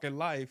my fucking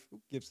life.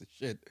 Who gives a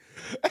shit?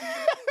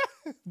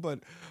 But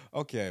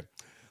okay,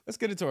 let's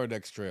get into our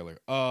next trailer.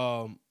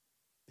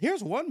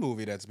 Here's one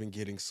movie that's been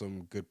getting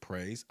some good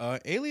praise.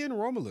 Alien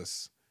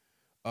Romulus.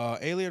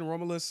 Alien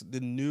Romulus,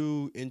 the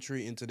new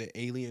entry into the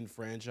Alien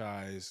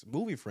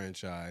movie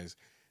franchise,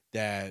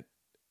 that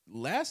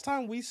last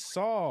time we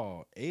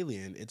saw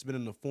Alien, it's been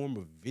in the form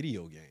of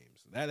video games.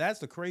 That's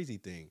the crazy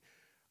thing.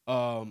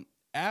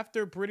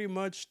 After pretty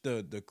much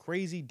the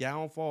crazy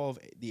downfall of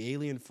the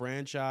Alien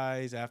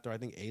franchise, after I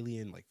think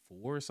Alien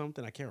 4 or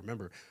something, I can't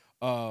remember.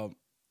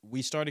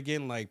 We started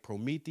getting like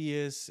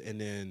Prometheus and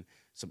then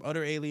some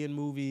other Alien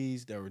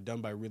movies that were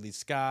done by Ridley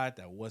Scott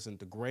that wasn't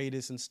the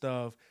greatest and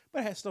stuff,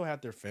 but still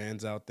had their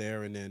fans out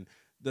there. And then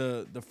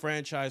the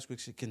franchise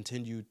which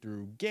continued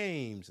through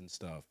games and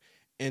stuff.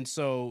 And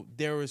so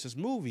there was this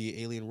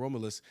movie, Alien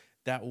Romulus,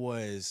 that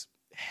was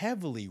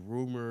heavily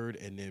rumored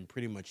and then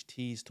pretty much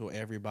teased to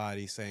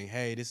everybody saying,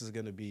 hey, this is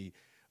going to be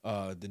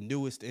the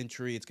newest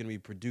entry. It's going to be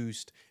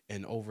produced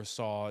and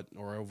oversaw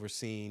or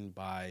overseen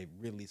by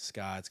Ridley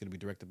Scott. It's going to be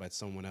directed by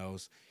someone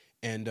else.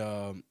 And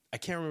I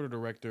can't remember the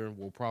director.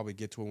 We'll probably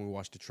get to it when we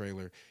watch the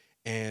trailer.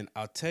 And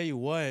I'll tell you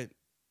what,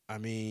 I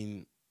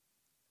mean,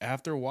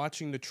 after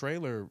watching the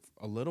trailer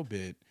a little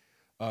bit,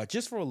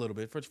 just for a little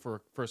bit,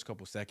 for first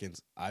couple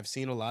seconds, I've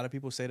seen a lot of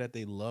people say that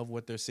they love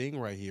what they're seeing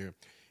right here.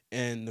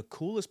 And the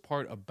coolest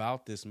part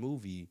about this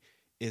movie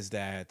is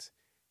that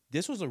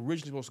this was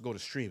originally supposed to go to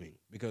streaming,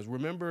 because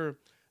remember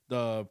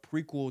the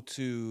prequel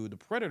to the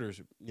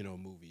Predators,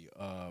 movie,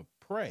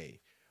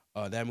 Prey,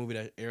 that movie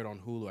that aired on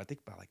Hulu, I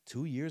think about like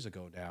 2 years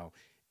ago now.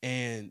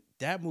 And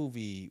that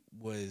movie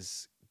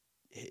was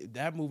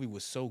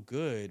so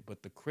good,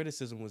 but the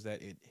criticism was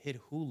that it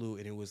hit Hulu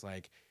and it was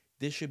like,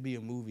 this should be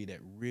a movie that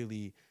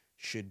really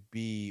should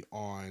be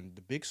on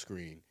the big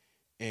screen.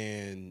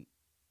 And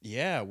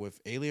yeah,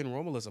 with Alien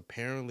Romulus,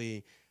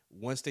 apparently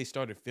once they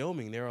started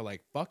filming, they were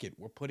like, fuck it,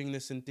 we're putting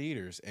this in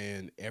theaters,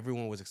 and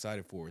everyone was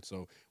excited for it.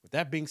 So with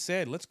that being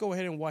said, let's go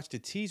ahead and watch the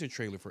teaser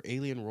trailer for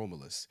Alien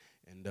Romulus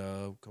and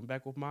come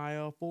back with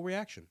my full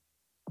reaction.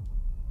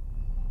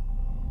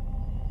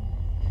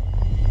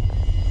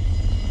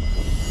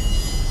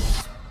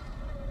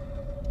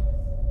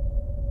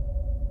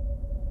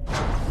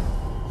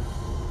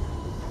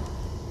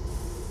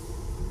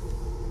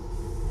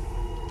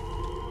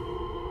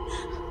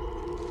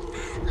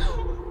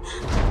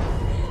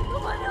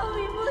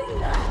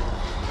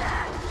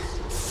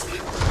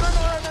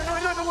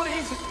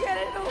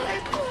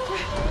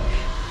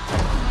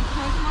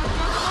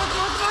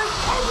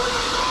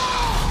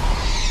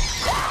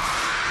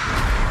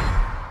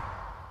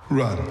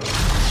 Run.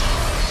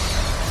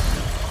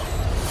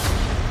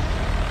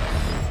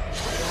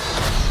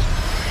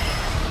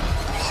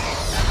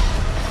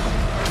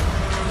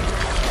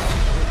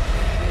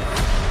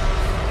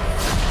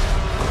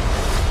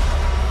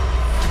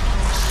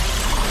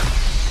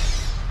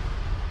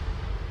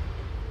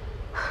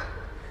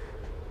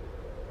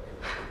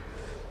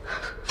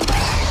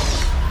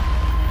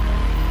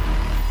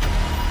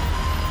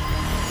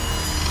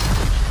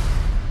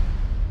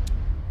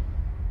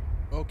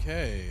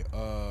 Okay,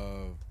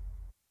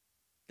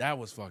 that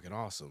was fucking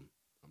awesome.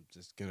 I'm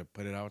just gonna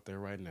put it out there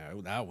right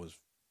now. That was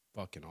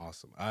fucking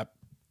awesome.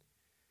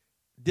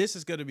 This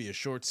is gonna be a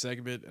short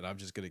segment, and I'm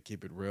just gonna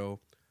keep it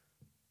real.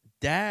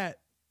 That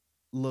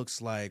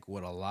looks like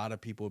what a lot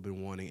of people have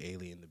been wanting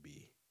Alien to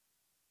be.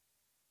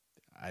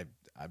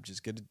 I'm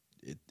just gonna.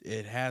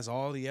 It has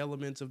all the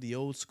elements of the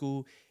old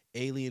school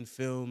Alien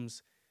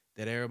films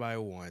that everybody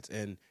wants,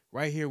 and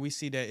right here we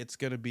see that it's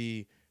gonna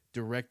be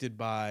directed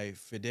by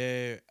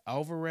Fede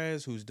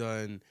Alvarez, who's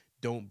done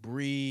Don't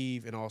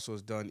Breathe and also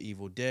has done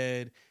Evil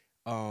Dead.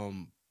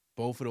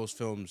 Both of those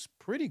films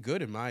pretty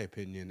good in my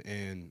opinion.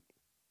 And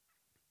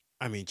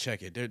I mean,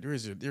 check it.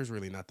 There's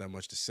really not that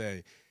much to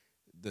say.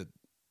 The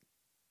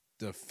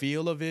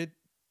feel of it,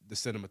 the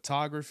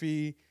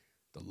cinematography,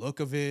 the look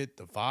of it,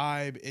 the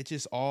vibe, it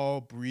just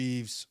all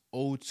breathes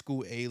old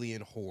school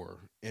Alien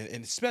horror.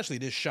 And especially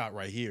this shot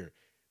right here.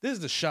 This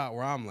is the shot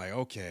where I'm like,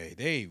 okay,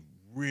 they're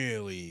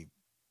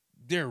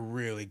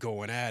really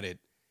going at it.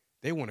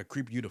 They want to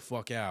creep you the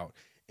fuck out.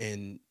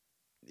 And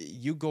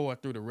you go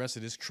through the rest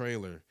of this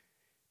trailer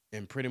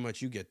and pretty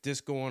much you get this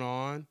going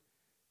on.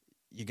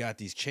 You got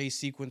these chase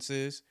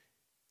sequences,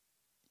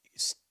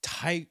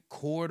 tight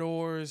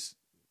corridors.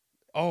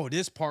 Oh,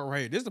 this part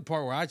right here. This is the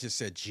part where I just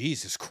said,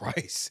 Jesus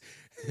Christ.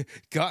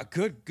 God,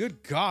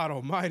 good God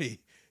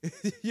almighty.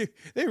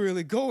 They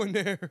really going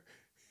there.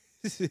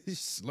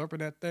 Slurping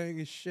that thing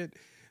and shit.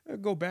 I'll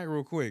go back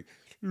real quick.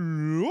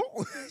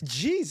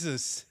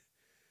 Jesus.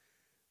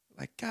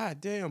 Like,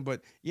 God damn.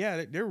 But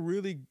yeah, they're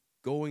really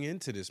going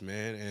into this,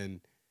 man.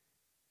 And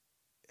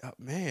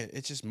man,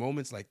 it's just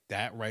moments like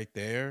that right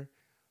there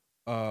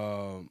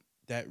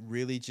that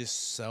really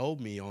just sold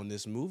me on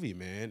this movie,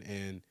 man.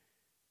 And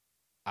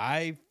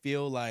I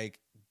feel like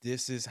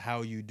this is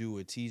how you do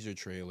a teaser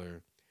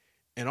trailer.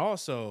 And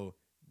also,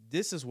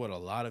 this is what a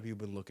lot of people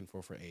have been looking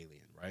for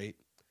Alien, right?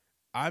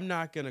 I'm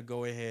not going to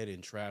go ahead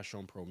and trash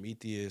on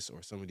Prometheus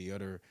or some of the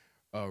other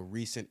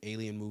recent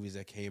Alien movies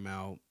that came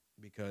out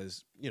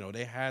because,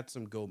 they had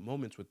some good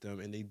moments with them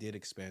and they did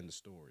expand the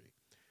story.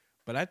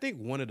 But I think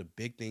one of the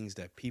big things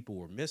that people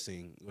were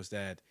missing was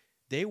that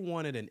they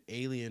wanted an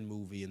Alien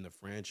movie in the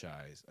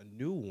franchise, a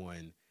new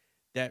one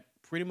that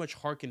pretty much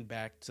harkened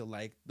back to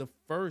like the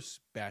first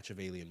batch of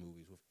Alien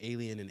movies with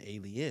Alien and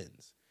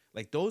Aliens.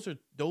 Like those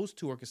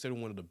two are considered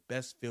one of the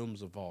best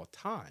films of all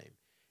time.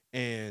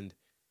 And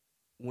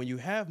when you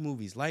have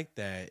movies like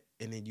that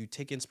and then you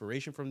take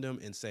inspiration from them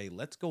and say,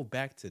 let's go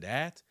back to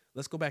that.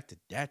 Let's go back to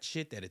that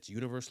shit that it's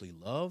universally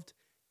loved.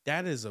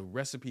 That is a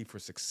recipe for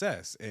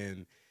success.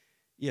 And,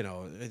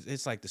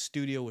 it's like the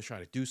studio was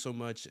trying to do so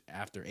much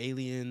after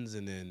Aliens.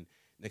 And then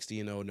next thing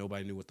you know,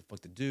 nobody knew what the fuck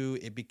to do.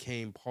 It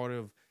became part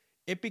of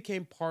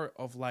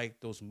like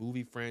those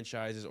movie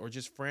franchises or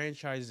just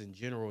franchises in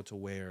general to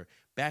where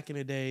back in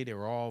the day, they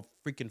were all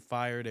freaking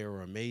fire. They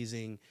were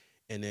amazing.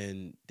 and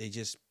then they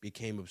just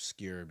became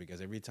obscure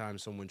because every time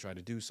someone tried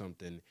to do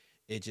something,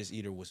 it just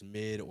either was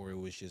mid or it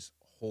was just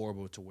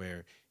horrible to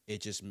where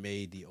it just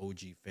made the OG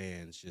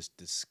fans just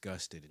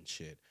disgusted and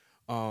shit.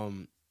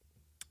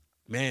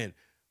 Man,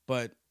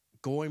 but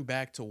going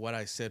back to what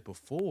I said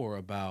before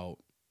about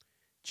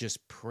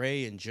just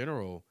Prey in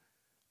general,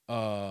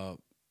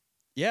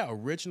 yeah,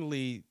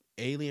 originally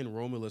Alien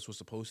Romulus was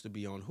supposed to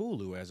be on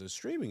Hulu as a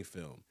streaming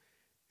film.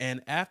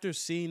 And after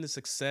seeing the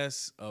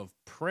success of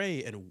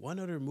Prey and one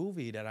other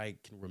movie that I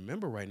can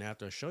remember right now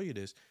after I show you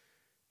this,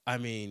 I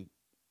mean,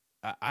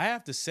 I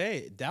have to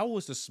say that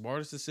was the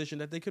smartest decision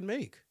that they could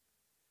make.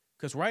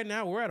 Because right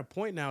now we're at a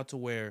point now to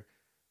where,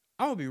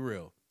 I'm going to be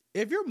real,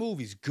 if your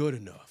movie's good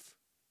enough,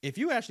 if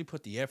you actually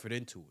put the effort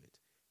into it,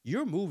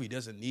 your movie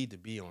doesn't need to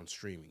be on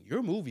streaming.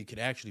 Your movie could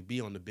actually be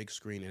on the big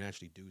screen and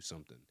actually do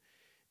something.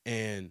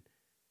 And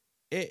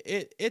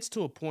it's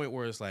to a point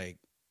where it's like,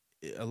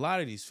 a lot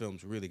of these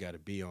films really got to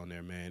be on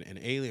there, man. And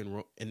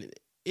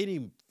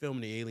any film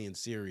in the Alien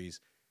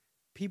series,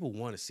 people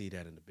want to see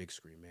that in the big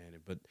screen,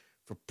 man. But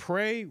for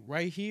Prey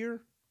right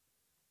here,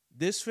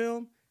 this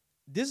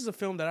is a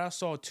film that I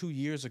saw 2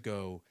 years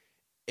ago.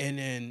 And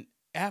then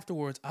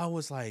afterwards, I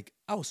was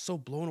so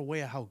blown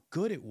away at how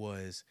good it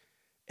was.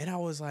 And I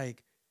was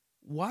like,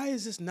 why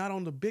is this not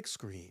on the big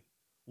screen?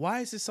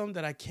 Why is this something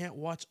that I can't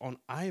watch on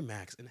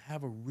IMAX and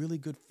have a really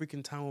good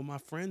freaking time with my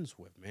friends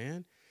with,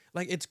 man?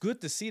 Like, it's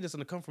good to see this on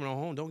the comfort of our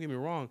home. Don't get me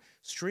wrong.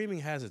 Streaming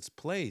has its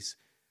place.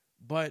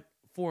 But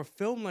for a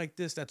film like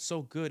this that's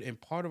so good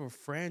and part of a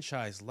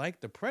franchise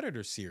like the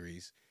Predator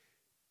series,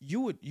 you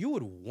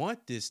would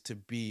want this to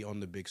be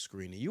on the big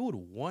screen. And you would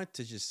want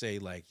to just say,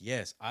 like,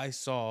 yes, I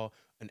saw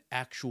an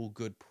actual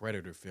good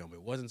Predator film.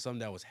 It wasn't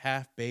something that was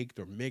half-baked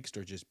or mixed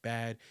or just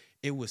bad.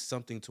 It was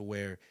something to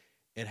where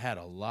it had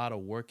a lot of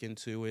work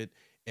into it.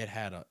 It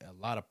had a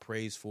lot of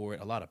praise for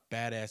it, a lot of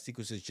badass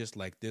sequences just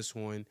like this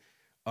one.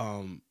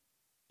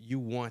 You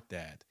want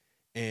that.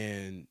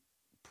 And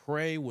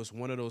Prey was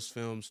one of those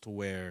films to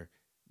where,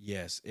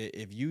 yes,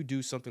 if you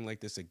do something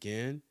like this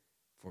again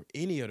for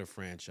any other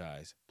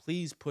franchise,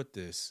 please put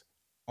this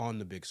on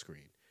the big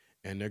screen.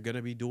 And they're going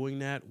to be doing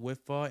that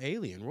with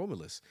Alien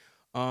Romulus.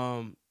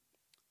 The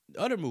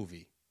other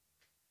movie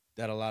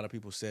that a lot of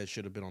people said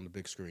should have been on the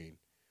big screen,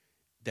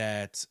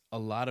 that a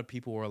lot of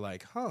people were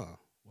like,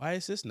 why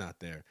is this not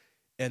there?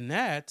 And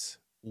that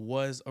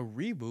was a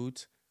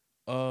reboot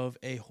of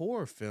a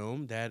horror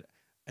film that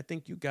I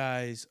think you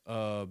guys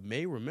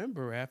may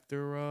remember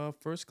after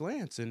first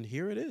glance, and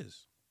here it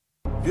is.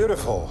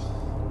 Beautiful,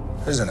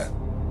 isn't it?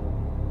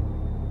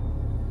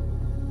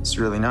 It's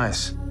really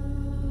nice.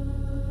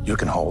 You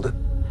can hold it.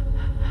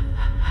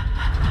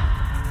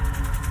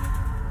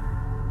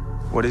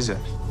 What is it?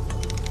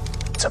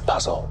 It's a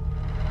puzzle.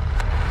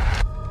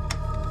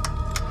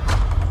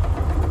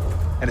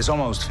 And it's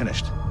almost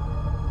finished.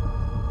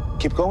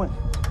 Keep going.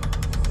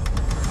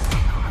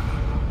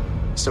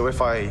 So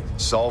if I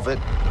solve it,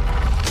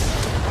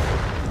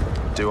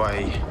 do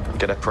I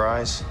get a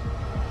prize?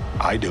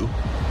 I do.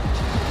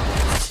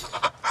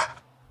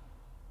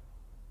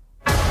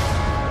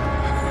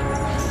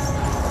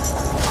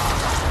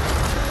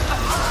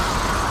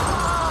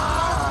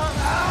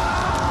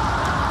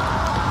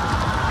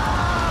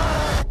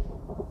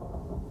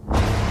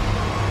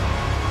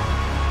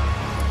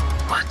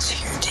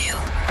 What's your deal?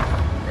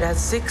 It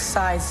has 6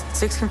 sides,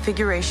 6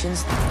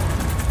 configurations.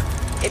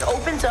 It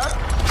opens up,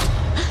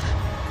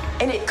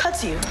 and it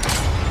cuts you.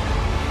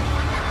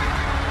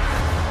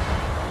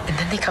 And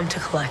then they come to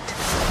collect.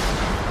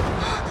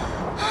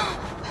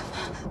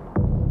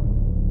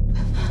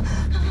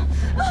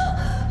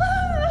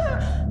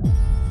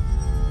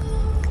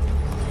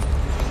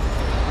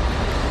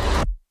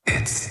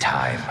 It's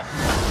time.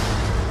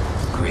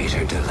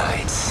 Greater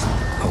delights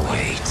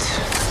await.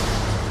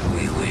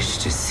 We wish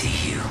to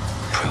see you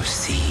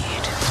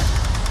proceed.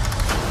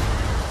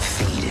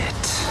 Feed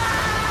it.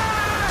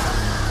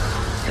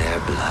 Their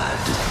blood,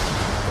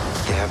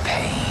 their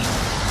pain.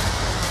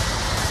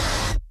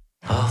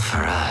 All for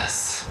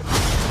us.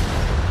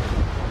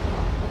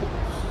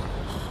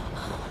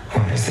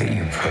 What is it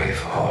you pray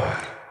for?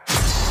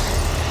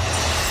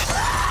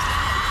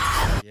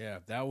 Yeah,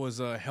 that was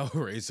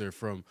Hellraiser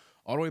from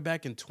all the way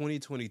back in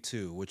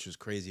 2022, which was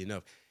crazy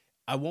enough.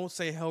 I won't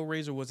say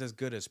Hellraiser was as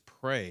good as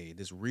Prey,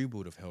 this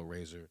reboot of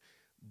Hellraiser,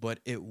 but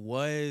it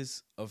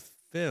was a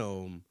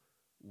film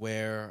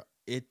where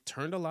it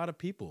turned a lot of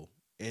people.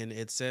 And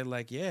it said,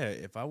 like, yeah,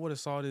 if I would have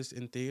saw this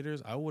in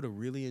theaters, I would have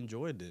really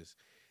enjoyed this.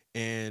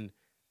 And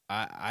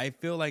I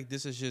feel like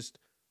this is just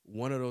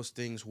one of those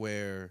things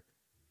where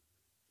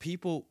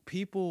people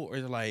are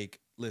like,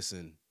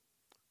 listen,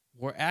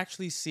 we're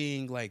actually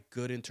seeing like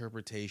good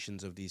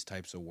interpretations of these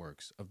types of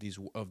works, of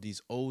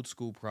these old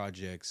school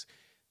projects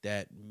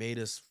that made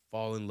us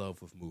fall in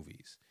love with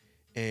movies.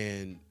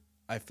 And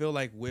I feel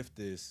like with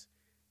this,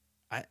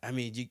 I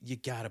mean, you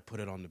got to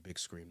put it on the big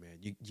screen, man.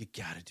 You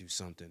got to do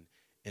something.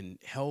 And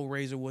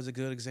Hellraiser was a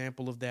good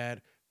example of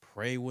that.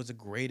 Prey was a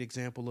great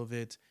example of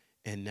it.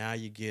 And now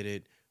you get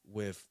it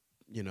with,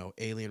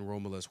 Alien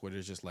Romulus, where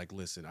there's just like,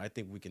 listen, I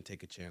think we can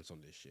take a chance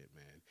on this shit,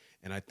 man.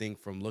 And I think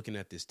from looking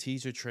at this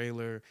teaser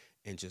trailer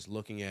and just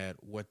looking at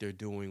what they're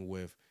doing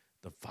with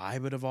the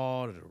vibe of it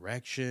all, the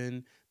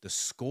direction, the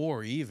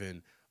score,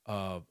 even,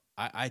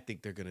 I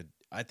think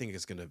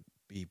it's gonna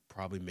be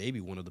probably maybe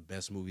one of the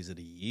best movies of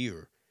the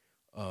year,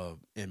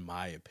 in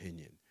my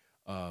opinion.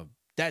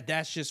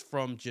 That's just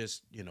from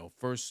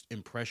first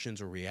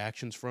impressions or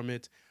reactions from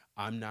it.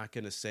 I'm not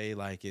gonna say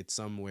like it's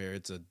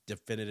a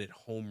definitive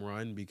home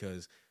run,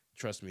 because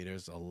trust me,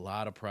 there's a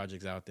lot of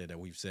projects out there that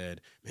we've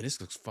said, man,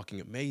 this looks fucking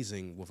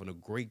amazing with a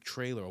great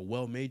trailer, a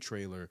well-made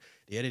trailer.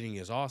 The editing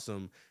is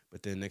awesome,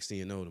 but then next thing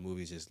you know, the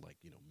movie's just like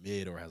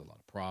mid or has a lot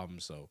of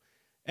problems. So,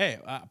 hey,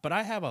 but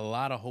I have a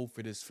lot of hope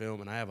for this film,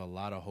 and I have a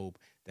lot of hope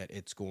that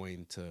it's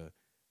going to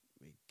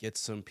get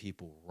some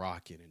people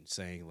rocking and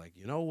saying like,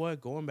 you know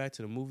what, going back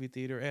to the movie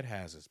theater, it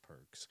has its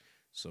perks.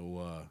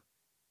 So,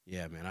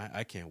 yeah, man,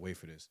 I can't wait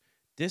for this.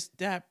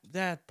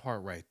 That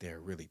part right there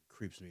really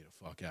creeps me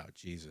the fuck out.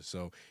 Jesus.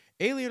 So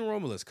Alien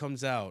Romulus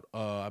comes out,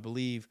 I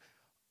believe,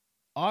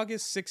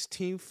 August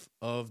 16th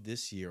of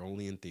this year,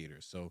 only in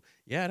theaters. So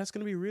yeah, that's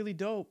gonna be really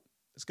dope.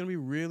 It's gonna be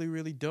really,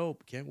 really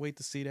dope. Can't wait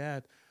to see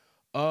that.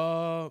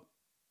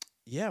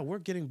 Yeah, we're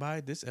getting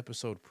by this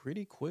episode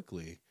pretty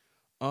quickly.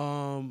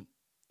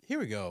 Here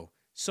we go.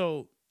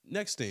 So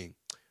next thing,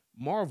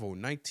 Marvel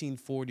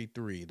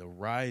 1943, The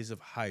Rise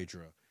of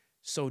Hydra.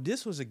 So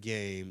this was a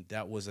game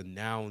that was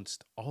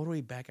announced all the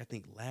way back, I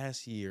think,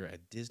 last year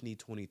at Disney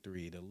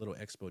 23, the little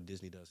expo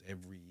Disney does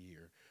every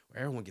year,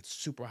 where everyone gets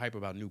super hype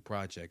about new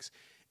projects.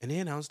 And they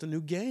announced a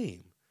new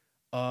game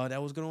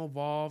that was going to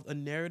involve a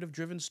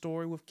narrative-driven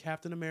story with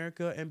Captain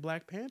America and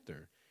Black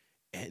Panther.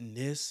 And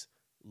this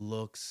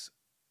looks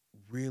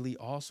really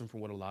awesome from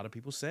what a lot of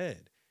people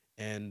said.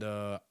 And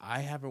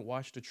I haven't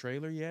watched the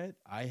trailer yet.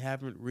 I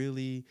haven't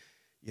really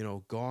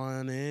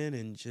gone in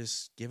and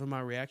just given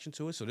my reaction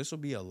to it. So this will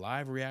be a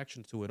live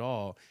reaction to it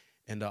all.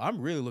 And I'm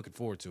really looking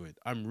forward to it.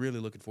 I'm really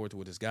looking forward to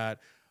what it's got.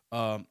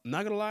 I'm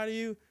not going to lie to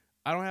you.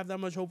 I don't have that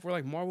much hope for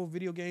like Marvel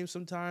video games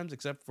sometimes,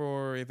 except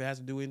for if it has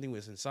to do anything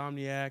with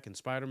Insomniac and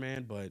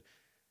Spider-Man. But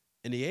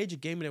in the age of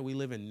gaming that we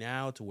live in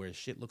now, to where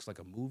shit looks like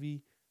a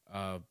movie,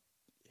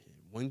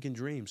 one can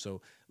dream.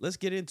 So let's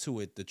get into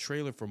it. The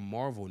trailer for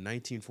Marvel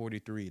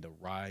 1943, The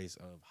Rise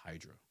of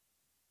Hydra.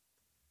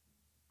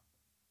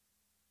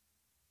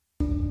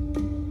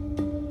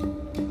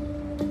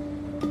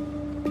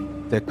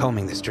 They're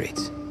combing the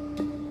streets,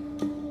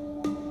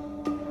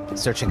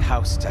 searching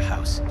house to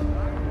house.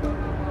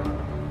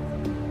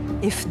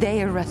 If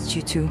they arrest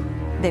you two,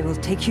 they will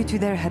take you to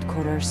their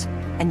headquarters,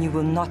 and you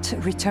will not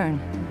return.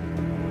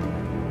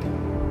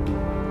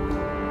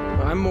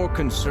 I'm more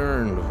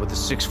concerned with the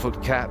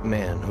 6-foot cat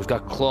man who's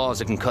got claws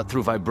that can cut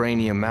through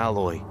vibranium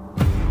alloy.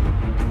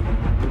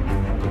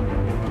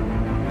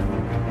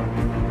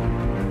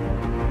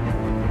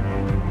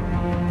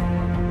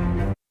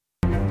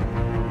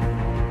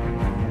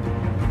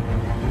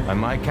 By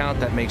my count,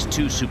 that makes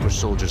 2 super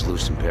soldiers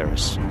loose in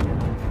Paris.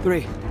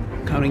 3,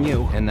 counting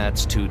you. And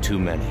that's 2 too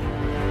many.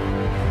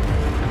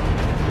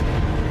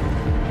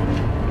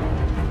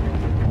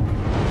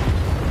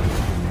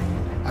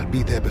 I'll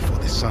be there before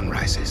the sun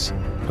rises.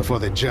 Before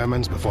the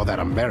Germans, before that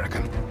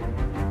American.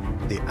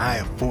 The Eye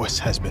of Force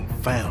has been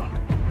found.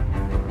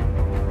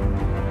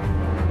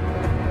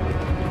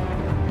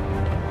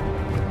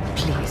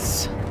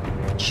 Please,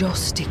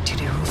 just stick to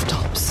the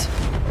rooftops.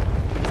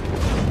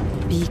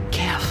 Be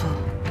careful.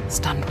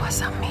 Stand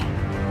beside me.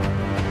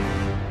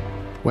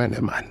 When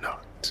am I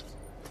not?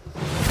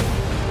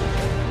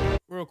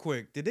 Real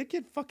quick, did they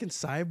get fucking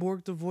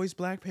Cyborg to voice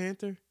Black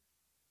Panther?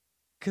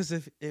 Because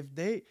if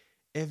they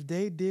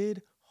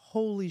did,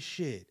 holy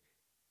shit,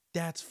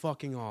 that's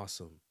fucking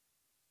awesome,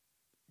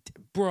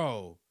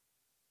 bro.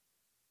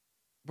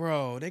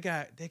 They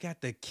got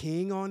the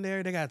King on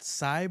there. They got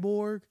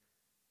Cyborg.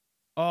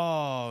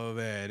 Oh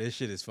man, this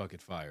shit is fucking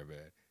fire,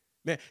 man.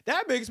 Man,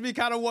 that makes me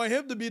kind of want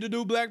him to be the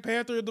new Black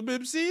Panther in the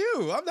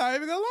MCU. I'm not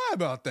even gonna lie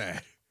about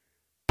that.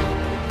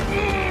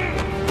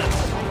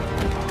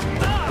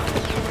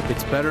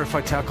 It's better if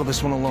I tackle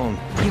this one alone.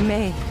 You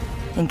may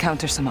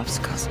encounter some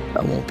obstacles.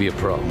 That won't be a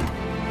problem.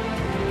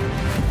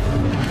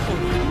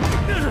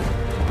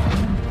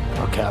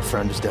 Our cat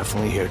friend is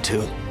definitely here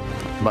too.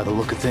 By the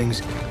look of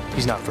things,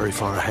 he's not very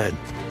far ahead.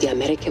 The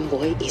American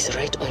boy is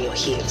right on your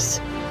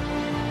heels.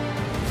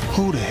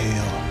 Who the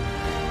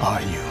hell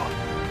are you?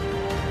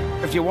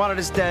 If you wanted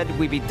us dead,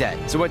 we'd be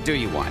dead. So what do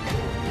you want?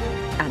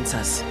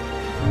 Answers.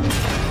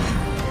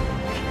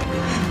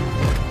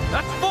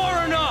 That's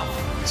far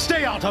enough!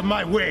 Stay out of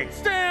my way!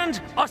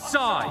 Stand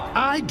aside!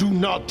 I do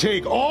not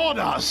take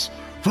orders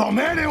from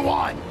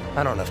anyone!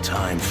 I don't have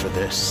time for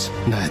this.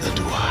 Neither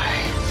do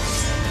I.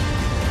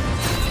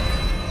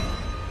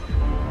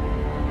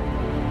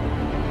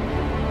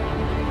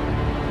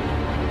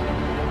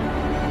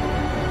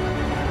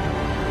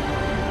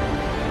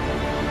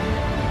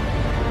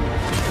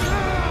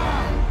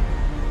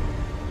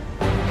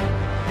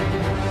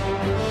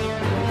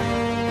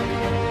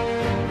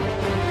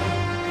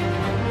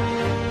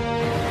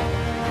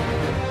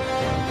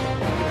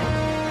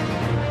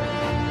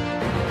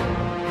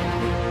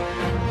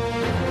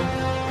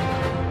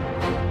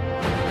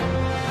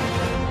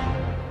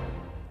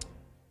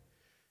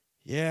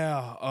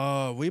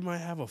 Yeah, we might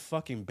have a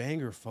fucking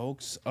banger,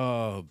 folks.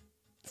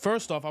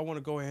 First off, I want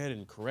to go ahead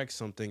and correct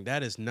something.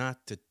 That is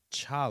not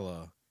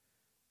T'Challa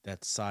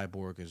that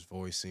Cyborg is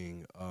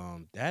voicing.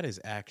 That is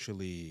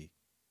actually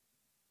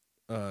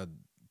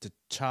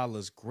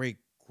T'Challa's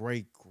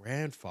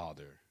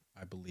great-great-grandfather,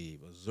 I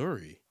believe,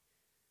 Azuri.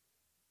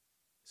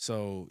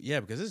 So, yeah,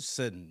 because it's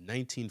said in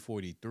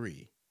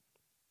 1943.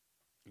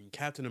 And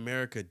Captain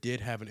America did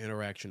have an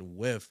interaction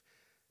with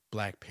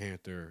Black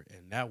Panther,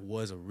 and that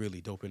was a really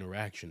dope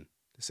interaction,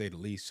 to say the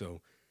least. So,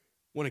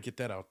 want to get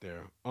that out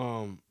there.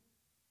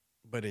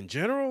 But in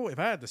general, if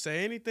I had to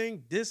say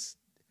anything, this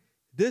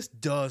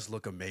does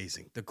look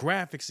amazing. The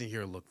graphics in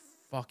here look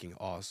fucking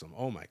awesome.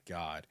 Oh my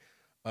god.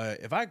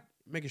 If I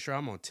making sure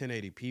I'm on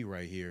 1080p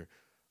right here,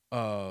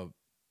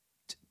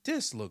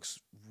 this looks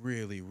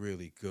really,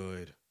 really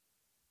good.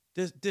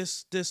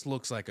 This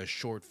looks like a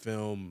short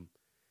film.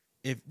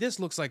 If this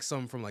looks like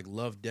something from like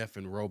Love, Death,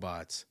 and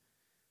Robots,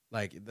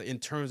 like in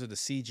terms of the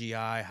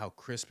CGI, how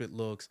crisp it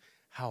looks,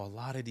 how a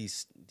lot of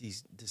this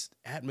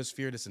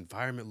atmosphere, this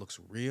environment looks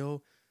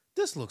real.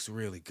 This looks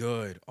really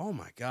good. Oh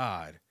my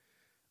god.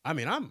 I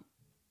mean, I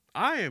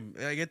am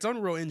like, it's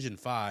Unreal Engine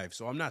 5,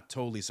 so I'm not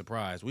totally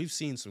surprised. We've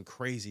seen some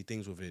crazy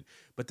things with it,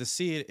 but to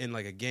see it in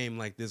like a game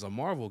like this, a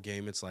Marvel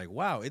game, it's like,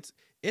 wow, it's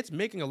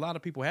making a lot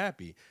of people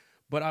happy.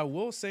 But I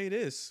will say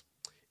this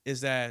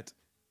is that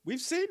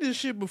we've seen this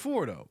shit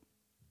before though.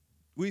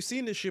 We've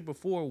seen this shit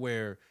before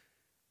where,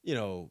 you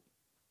know,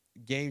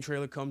 game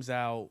trailer comes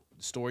out,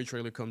 story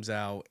trailer comes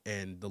out,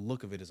 and the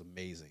look of it is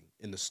amazing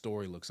and the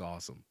story looks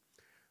awesome.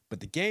 But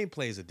the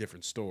gameplay is a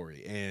different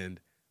story. And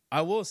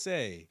I will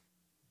say,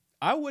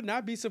 I would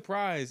not be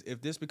surprised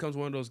if this becomes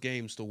one of those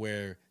games to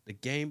where the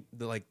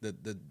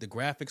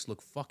graphics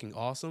look fucking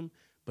awesome,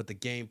 but the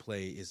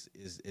gameplay is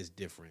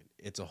different.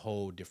 It's a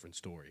whole different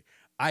story.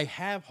 I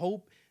have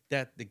hope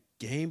that the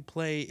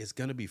gameplay is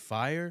gonna be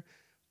fire,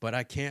 but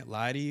I can't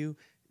lie to you.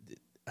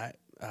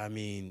 I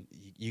mean,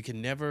 you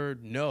can never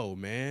know,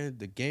 man.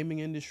 The gaming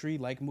industry,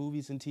 like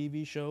movies and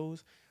TV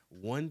shows,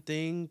 one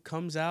thing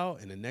comes out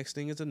and the next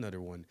thing is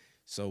another one.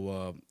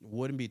 So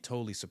wouldn't be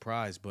totally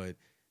surprised, but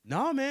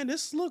no, man,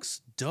 this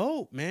looks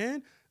dope,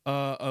 man.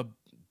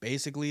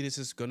 Basically, this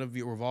is gonna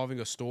be revolving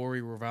a story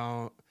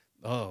around.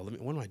 What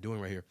am I doing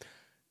right here?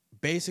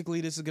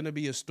 Basically, this is gonna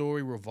be a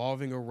story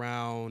revolving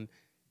around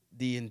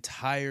the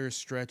entire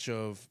stretch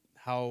of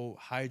how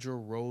Hydra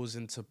rose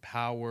into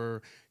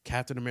power.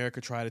 Captain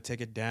America tried to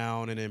take it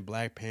down, and then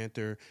Black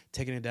Panther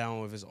taking it down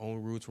with his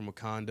own roots from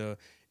Wakanda.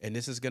 And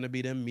this is going to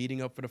be them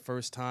meeting up for the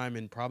first time,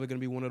 and probably going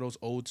to be one of those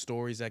old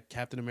stories that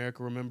Captain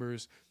America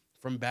remembers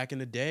from back in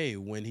the day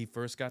when he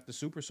first got the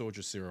super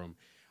soldier serum.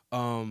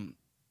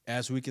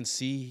 As we can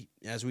see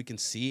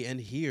and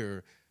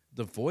hear,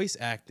 the voice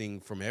acting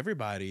from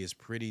everybody is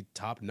pretty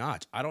top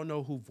notch. I don't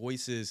know who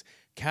voices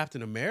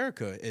Captain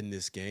America in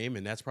this game,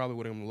 and that's probably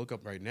what I'm going to look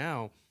up right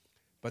now.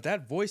 But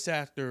that voice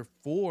actor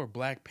for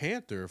Black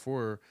Panther,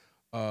 for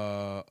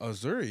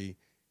Azuri,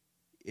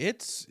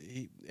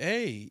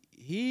 he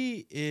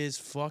is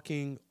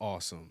fucking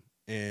awesome.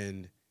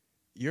 And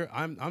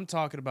I'm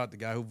talking about the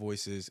guy who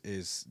voices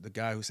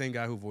same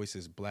guy who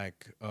voices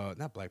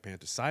not Black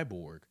Panther,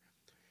 Cyborg.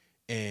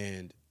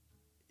 And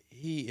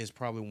he is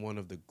probably one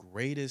of the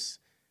greatest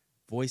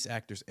voice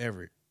actors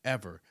ever.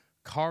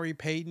 Kari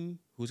Payton,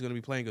 who's going to be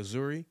playing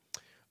Azuri,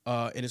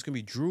 and it's going to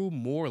be Drew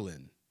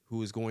Moreland,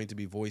 who is going to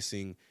be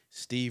voicing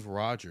Steve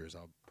Rogers.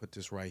 I'll put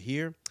this right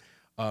here.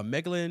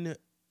 Megalyn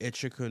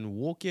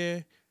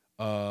Echikunwoke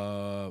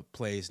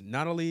plays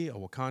Natalie, a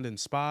Wakandan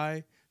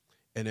spy.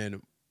 And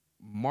then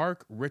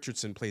Mark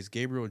Richardson plays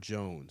Gabriel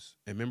Jones,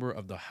 a member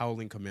of the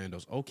Howling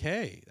Commandos.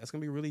 Okay, that's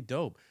going to be really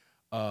dope.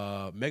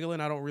 Megalyn,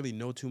 I don't really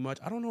know too much.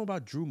 I don't know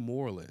about Drew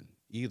Moreland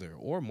either,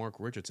 or Mark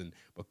Richardson.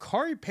 But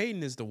Kari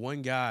Payton is the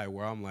one guy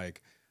where I'm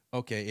like,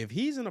 okay, if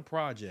he's in a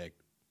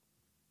project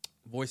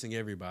voicing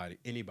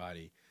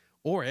anybody,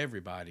 or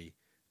everybody,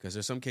 because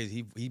there's some cases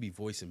he be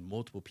voicing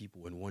multiple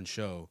people in one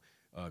show.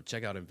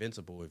 Check out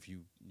Invincible if you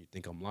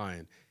think I'm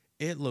lying.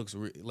 It looks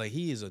like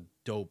he is a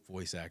dope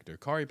voice actor.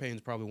 Kari Payton's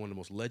probably one of the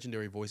most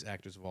legendary voice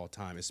actors of all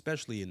time,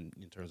 especially in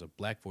terms of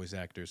black voice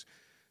actors.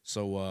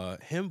 So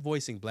him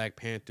voicing Black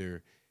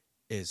Panther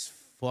is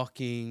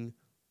fucking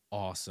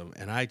awesome,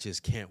 and I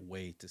just can't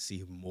wait to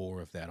see more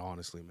of that,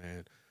 honestly,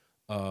 man.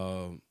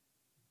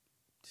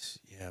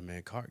 Yeah,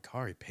 man,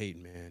 Kari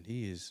Payton, man,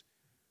 he is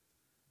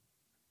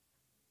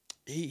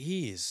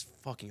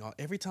fucking.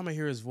 Every time I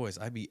hear his voice,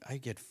 I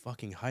get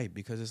fucking hyped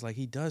because it's like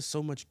he does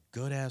so much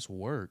good ass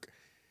work,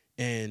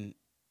 and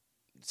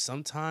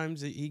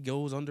sometimes he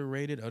goes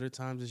underrated. Other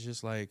times it's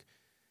just like,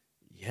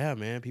 yeah,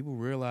 man, people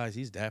realize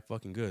he's that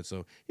fucking good.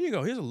 So here you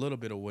go. Here's a little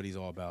bit of what he's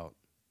all about.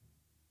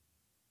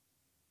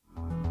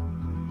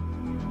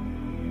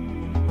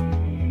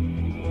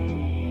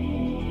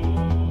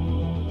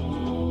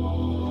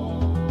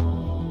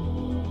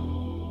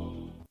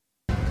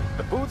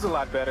 The food's a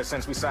lot better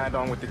since we signed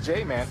on with the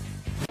J-Man.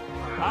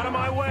 Out of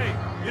my way!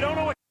 You don't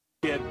know what,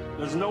 kid.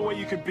 There's no way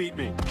you can beat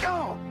me.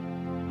 Go!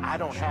 I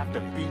don't have to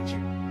beat you.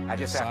 I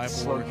just have to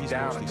slow you He's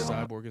down mostly a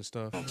little. cyborg and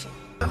stuff.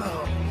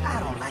 Oh, I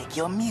don't like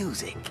your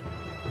music.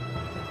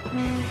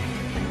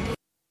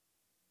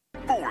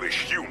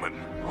 Foolish human.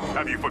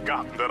 Have you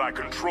forgotten that I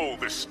control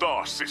this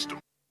star system?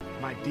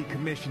 My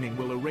decommissioning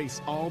will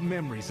erase all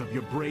memories of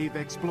your brave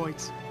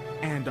exploits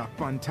and our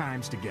fun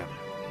times together.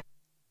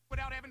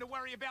 Without having to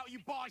worry about you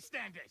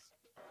bystanders.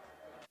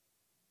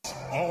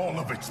 All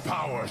of its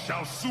power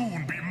shall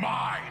soon be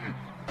mine.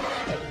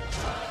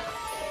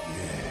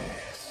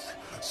 Yes,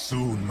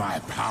 soon my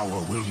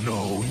power will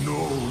know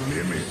no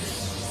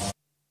limits.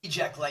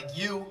 Eject like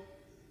you.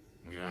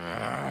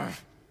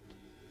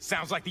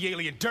 Sounds like the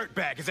alien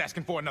dirtbag is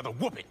asking for another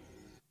whooping.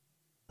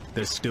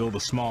 There's still the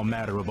small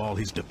matter of all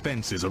his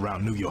defenses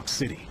around New York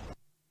City.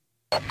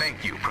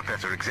 Thank you,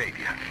 Professor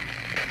Xavier.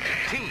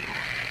 Team,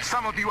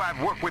 some of you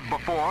I've worked with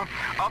before,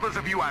 others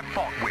of you I've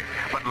fought with,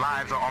 but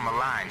lives are on the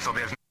line, so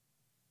there's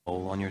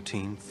All on your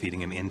team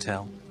feeding him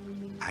intel?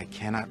 I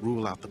cannot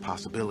rule out the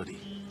possibility.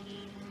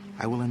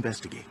 I will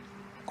investigate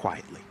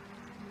quietly.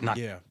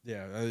 Yeah.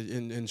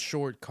 In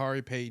short,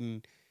 Kari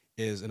Payton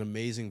is an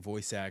amazing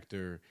voice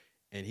actor,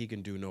 and he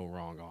can do no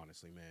wrong.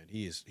 Honestly, man,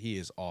 he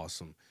is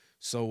awesome.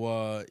 So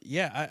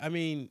I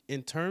mean,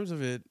 in terms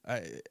of it,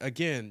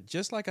 again,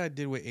 just like I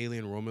did with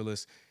Alien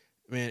Romulus,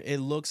 man, it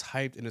looks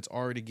hyped and it's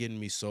already getting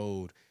me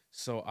sold.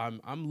 So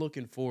I'm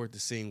looking forward to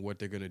seeing what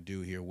they're gonna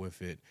do here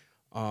with it.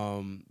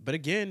 But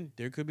again,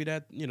 there could be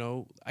that,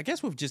 I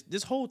guess with just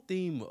this whole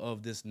theme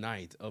of this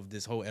night, of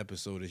this whole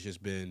episode has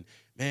just been,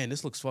 man,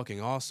 this looks fucking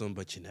awesome,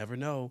 but you never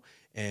know.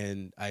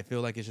 And I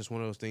feel like it's just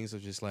one of those things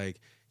of just like,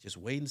 just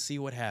wait and see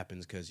what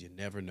happens, because you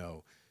never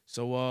know.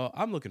 So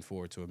I'm looking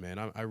forward to it, man.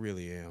 I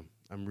really am.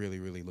 I'm really,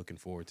 really looking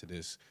forward to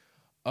this.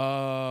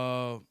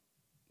 So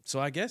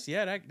I guess,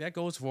 yeah, that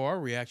goes for our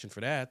reaction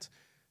for that.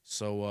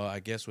 So I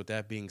guess with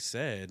that being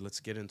said, let's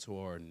get into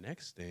our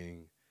next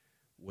thing,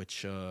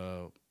 which,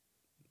 I'll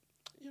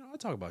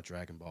talk about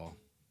Dragon Ball.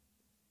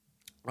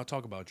 I'll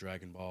talk about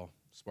Dragon Ball,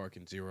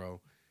 Sparking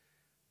Zero.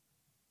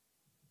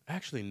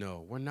 Actually,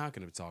 no, we're not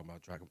going to be talking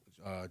about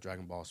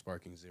Dragon Ball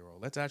Sparking Zero.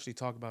 Let's actually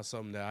talk about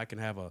something that I can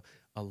have a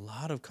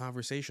lot of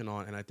conversation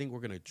on, and I think we're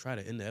going to try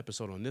to end the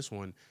episode on this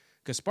one,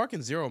 because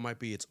Sparking Zero might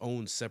be its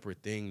own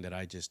separate thing that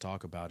I just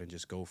talk about and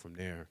just go from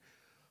there.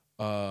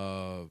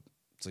 So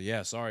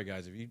yeah, sorry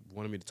guys, if you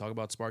wanted me to talk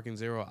about Sparking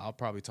Zero, I'll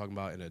probably talk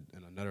about it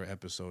in another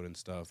episode and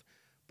stuff.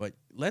 But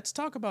let's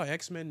talk about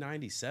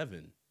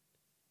Men-97,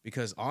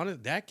 because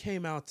that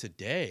came out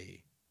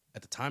today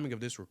at the timing of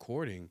this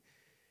recording.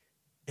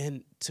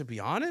 And to be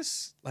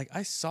honest, like,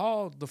 I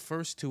saw the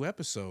first 2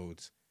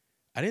 episodes.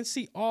 I didn't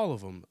see all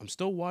of them. I'm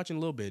still watching a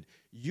little bit.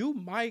 You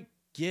might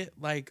get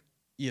like,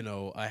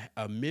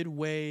 a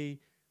midway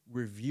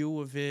review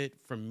of it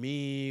from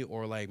me,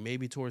 or like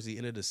maybe towards the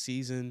end of the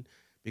season,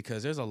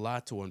 because there's a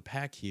lot to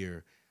unpack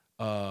here.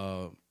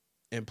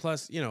 And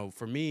plus,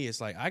 for me, it's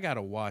like I got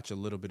to watch a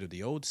little bit of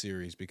the old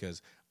series,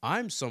 because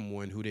I'm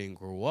someone who didn't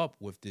grow up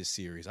with this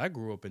series. I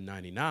grew up in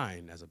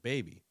 99 as a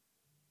baby.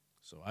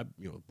 So I,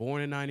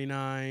 born in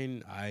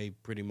 99, I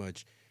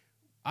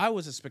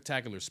was a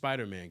Spectacular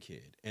Spider-Man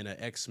kid and an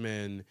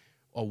X-Men,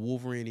 a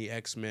Wolverine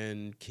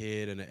X-Men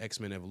kid and an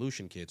X-Men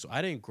Evolution kid. So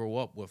I didn't grow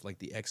up with like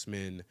the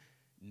X-Men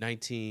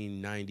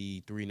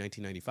 1993,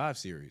 1995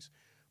 series.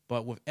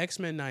 But with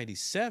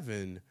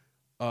Men-97,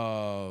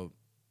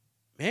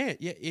 man,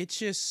 yeah, it's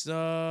just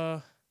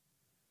I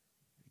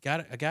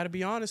gotta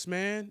be honest,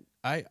 man.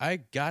 I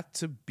got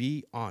to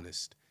be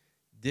honest.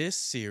 This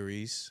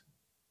series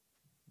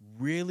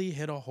really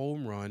hit a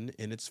home run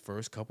in its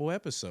first couple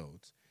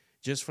episodes,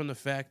 just from the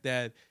fact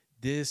that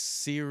this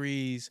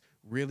series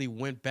really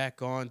went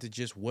back on to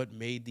just what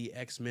made the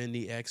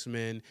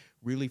X-Men,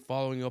 really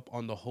following up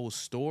on the whole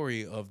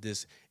story of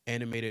this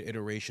animated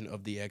iteration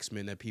of the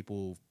X-Men that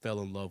people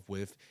fell in love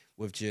with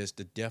just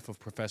the death of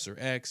Professor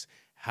X.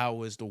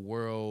 How is the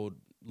world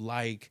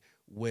like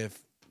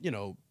with,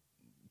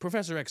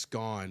 Professor X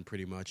gone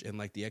pretty much, and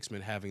like the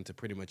X-Men having to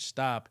pretty much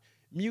stop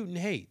mutant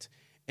hate.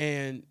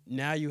 And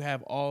now you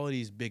have all of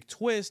these big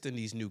twists and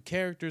these new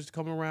characters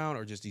come around,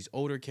 or just these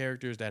older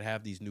characters that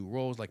have these new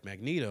roles like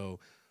Magneto.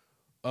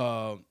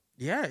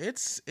 Yeah,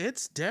 it's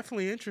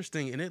definitely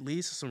interesting, and it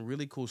leads to some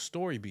really cool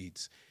story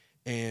beats.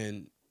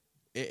 And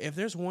if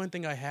there's one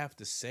thing I have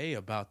to say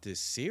about this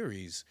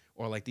series,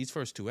 or like these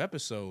first 2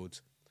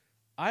 episodes,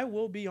 I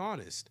will be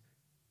honest.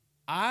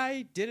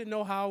 I didn't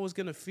know how I was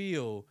going to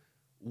feel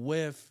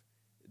with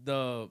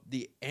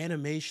the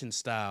animation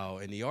style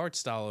and the art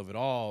style of it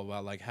all,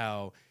 about like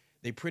how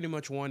they pretty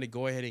much wanted to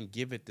go ahead and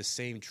give it the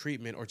same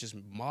treatment, or just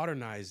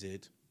modernize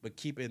it, but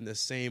keep it in the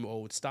same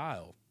old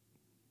style.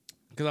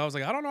 Because I was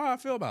like, I don't know how I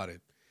feel about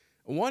it.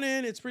 On one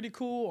end, it's pretty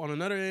cool. On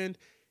another end,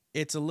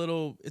 it's a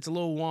little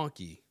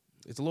wonky.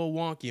 It's a little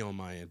wonky on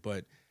my end.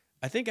 But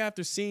I think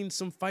after seeing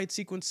some fight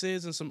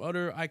sequences and some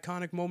other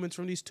iconic moments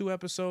from these 2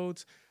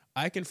 episodes,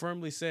 I can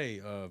firmly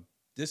say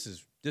this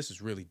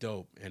is really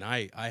dope, and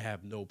I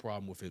have no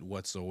problem with it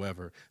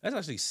whatsoever. Let's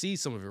actually see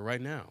some of it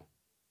right now.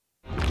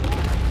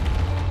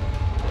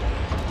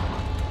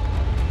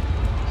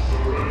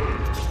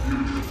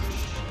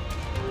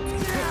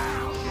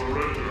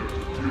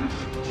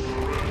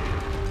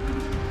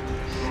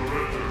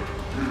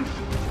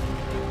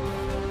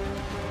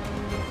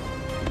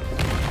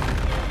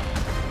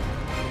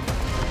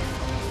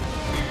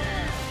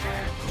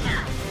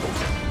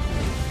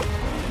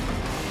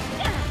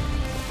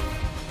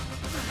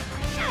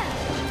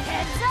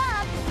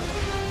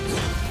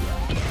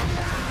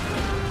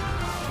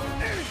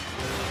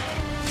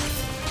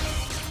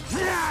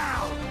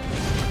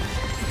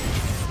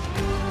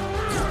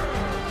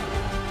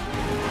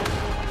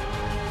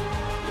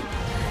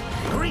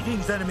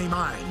 enemy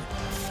mine.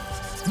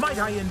 Might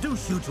I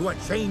induce you to a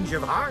change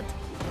of heart?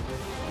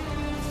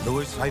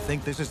 Louis, I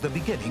think this is the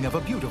beginning of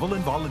a beautiful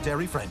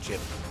involuntary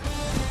friendship.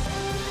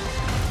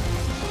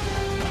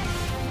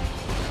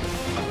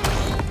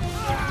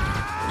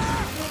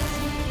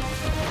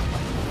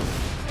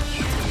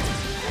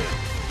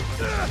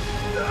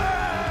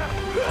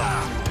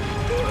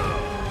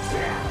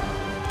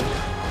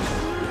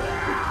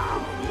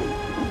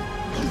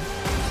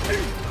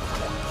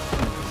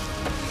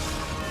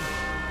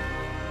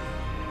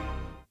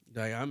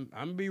 Like, I'm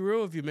gonna be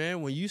real with you,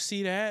 man. When you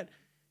see that,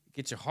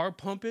 get your heart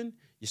pumping,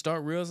 you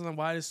start realizing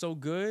why it's so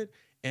good.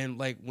 And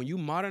like when you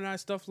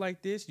modernize stuff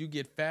like this, you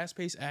get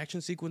fast-paced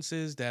action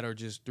sequences that are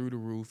just through the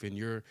roof, and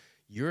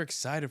you're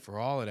excited for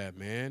all of that,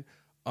 man.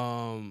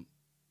 Man,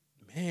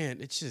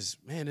 it's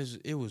just, man,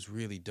 it was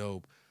really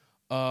dope.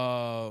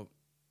 Man,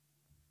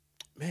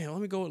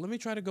 let me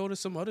try to go to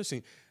some other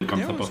scene. There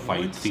comes up a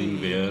fight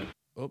scene where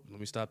let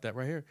me stop that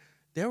right here.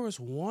 There was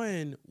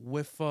one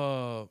with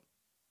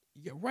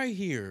yeah, right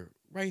here,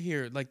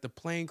 like the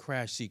plane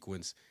crash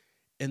sequence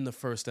in the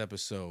first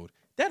episode.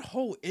 That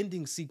whole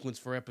ending sequence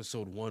for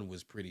episode 1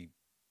 was pretty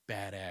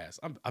badass.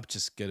 I'm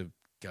just gotta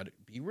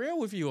be real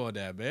with you on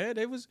that, man.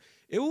 It was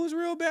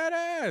real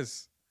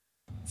badass.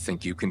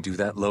 Think you can do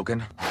that, Logan?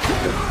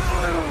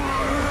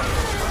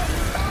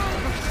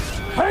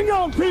 Hang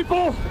on,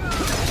 people!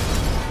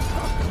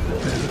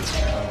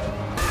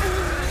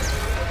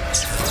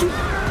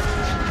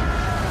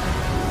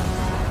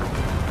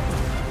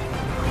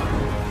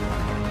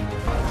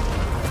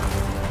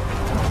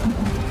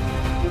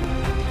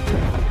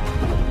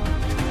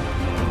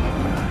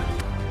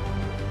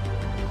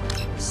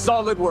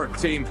 Solid work,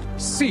 team.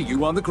 See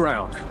you on the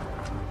ground.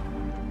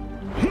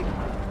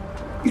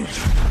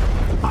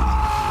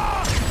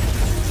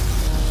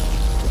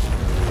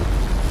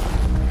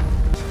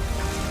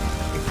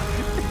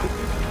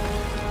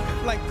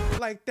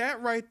 Like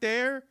that right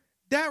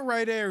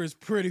there is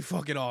pretty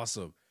fucking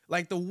awesome.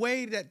 Like the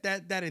way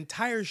that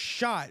entire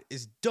shot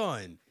is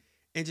done,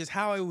 and just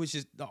how it was,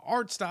 just the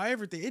art style,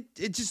 everything.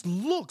 It just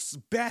looks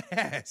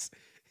badass.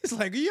 It's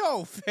like,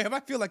 yo, fam, I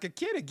feel like a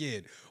kid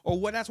again.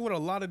 Or that's what a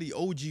lot of the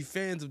OG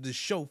fans of the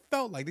show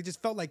felt like. They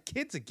just felt like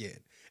kids again.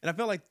 And I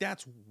feel like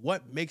that's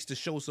what makes the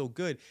show so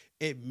good.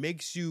 It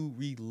makes you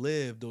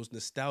relive those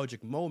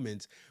nostalgic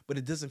moments, but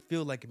it doesn't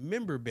feel like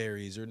member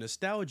berries or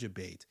nostalgia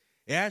bait.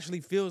 It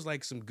actually feels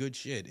like some good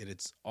shit, and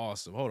it's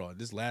awesome. Hold on,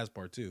 this last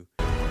part too.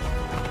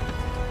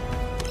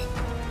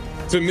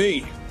 To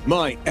me,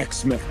 my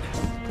X-Men.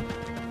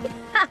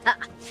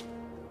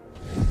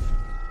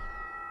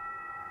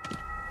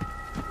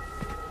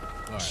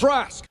 Right.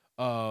 Trask.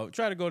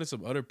 Try to go to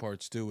some other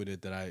parts too with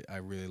it that I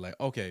really like.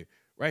 Okay,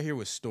 right here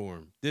with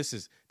Storm. This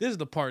is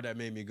the part that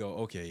made me go,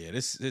 okay, yeah,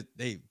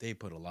 they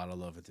put a lot of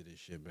love into this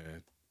shit,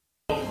 man.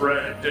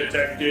 Red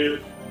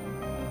detective.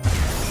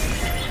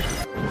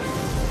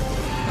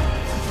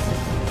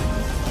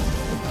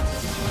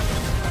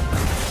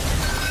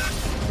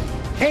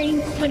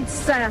 Ancient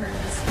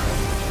sands.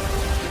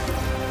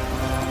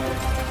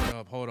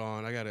 Hold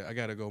on, I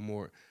gotta go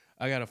more.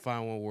 I gotta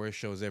find one where it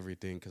shows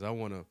everything, because I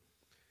wanna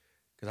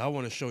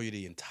show you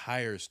the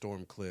entire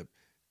Storm clip.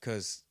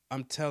 Because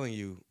I'm telling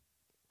you,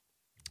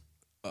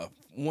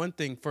 one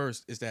thing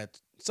first is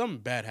that something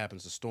bad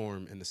happens to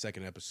Storm in the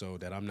second episode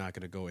that I'm not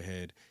gonna go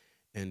ahead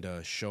and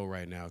show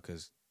right now,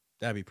 because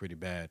that'd be pretty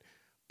bad.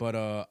 But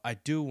I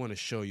do want to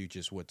show you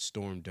just what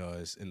Storm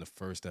does in the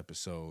first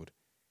episode.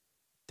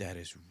 That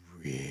is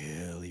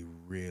really,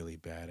 really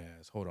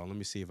badass. Hold on, let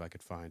me see if I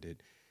could find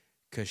it,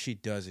 because she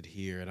does it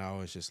here, and I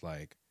was just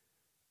like,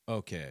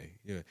 okay,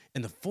 yeah.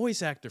 And the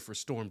voice actor for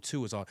Storm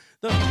 2 is all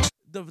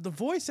the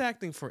voice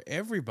acting for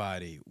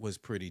everybody was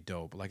pretty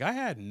dope. Like, I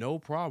had no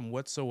problem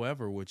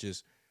whatsoever with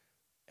just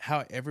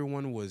how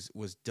everyone was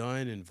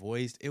done and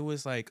voiced. It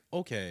was like,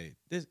 okay,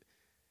 this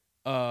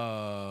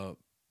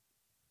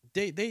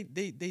they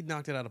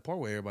knocked it out of the park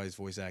with everybody's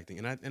voice acting.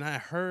 And I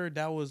heard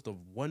that was the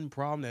one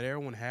problem that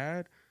everyone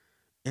had.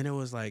 And it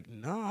was like,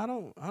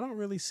 no, I don't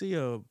really see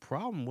a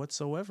problem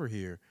whatsoever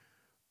here.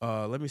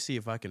 Let me see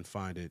if I can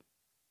find it.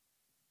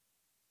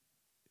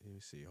 Let me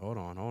see. Hold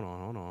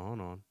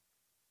on.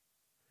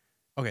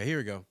 Okay, here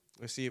we go.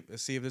 Let's see if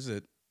this is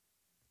it.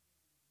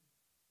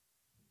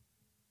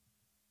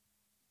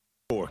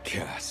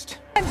 Forecast.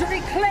 And to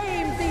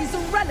reclaim these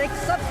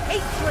relics of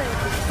hatred.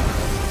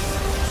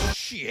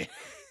 Shit.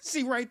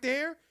 See right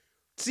there?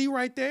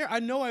 I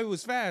know I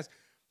was fast,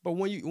 but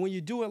when you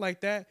do it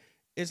like that,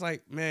 it's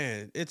like,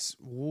 man,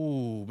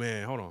 ooh,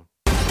 man, hold on.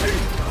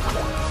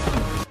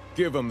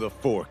 Give him the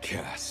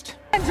forecast.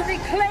 And to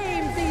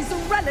reclaim these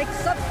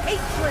relics of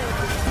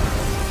hatred.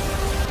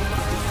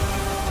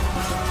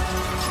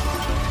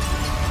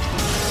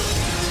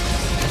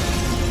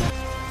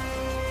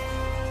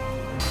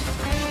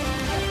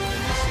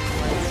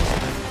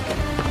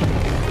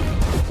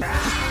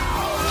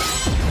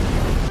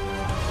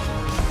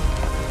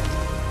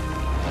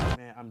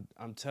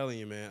 I'm telling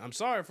you, man. I'm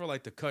sorry for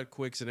like the cut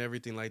quicks and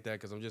everything like that,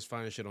 because I'm just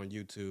finding shit on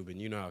YouTube,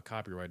 and you know how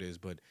copyright is.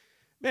 But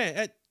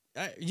man,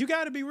 you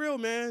got to be real,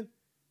 man.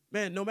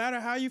 man, no matter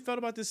how you felt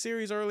about this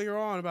series earlier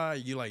on,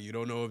 about you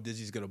don't know if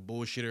Disney's gonna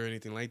bullshit or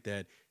anything like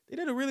that, they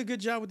did a really good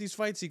job with these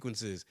fight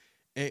sequences.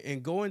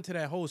 And going to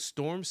that whole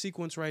storm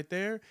sequence right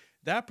there,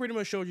 that pretty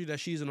much showed you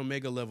that she's an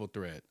Omega level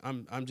threat.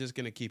 I'm just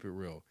gonna keep it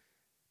real.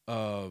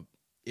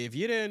 If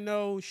you didn't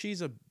know,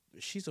 she's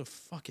a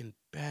fucking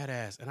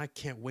badass, and I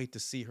can't wait to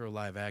see her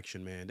live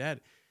action,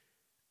 man.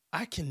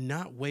 I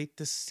cannot wait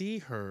to see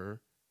her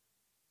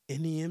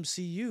in the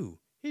MCU.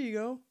 Here you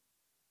go.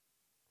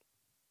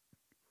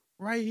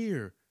 Right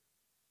here.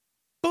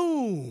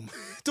 Boom.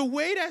 The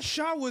way that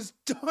shot was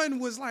done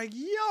was like,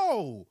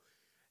 yo,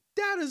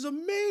 that is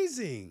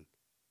amazing.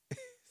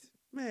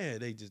 Man,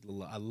 they just a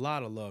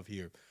lot of love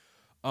here.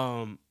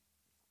 So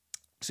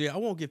yeah, I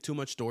won't give too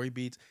much story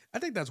beats. I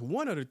think that's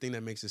one other thing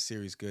that makes this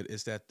series good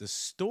is that the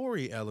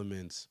story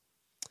elements,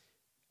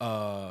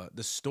 the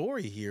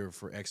story here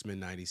for X-Men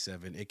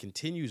 97, it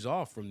continues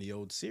off from the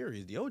old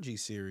series, the OG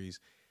series,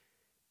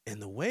 and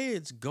the way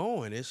it's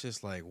going, it's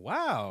just like,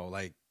 wow,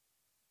 like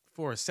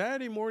for a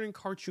Saturday morning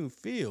cartoon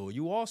feel,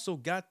 you also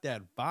got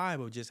that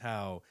vibe of just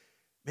how,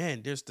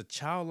 man, there's the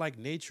childlike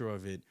nature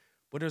of it,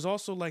 but there's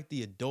also like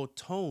the adult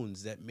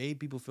tones that made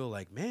people feel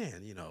like,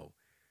 man, you know,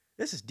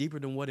 this is deeper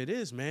than what it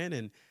is, man.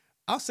 And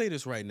I'll say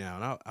this right now,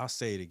 and I'll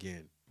say it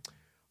again.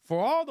 For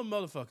all the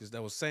motherfuckers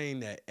that was saying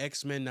that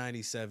X-Men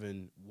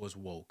 97 was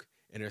woke,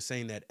 and they're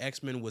saying that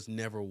X-Men was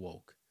never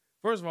woke.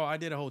 First of all, I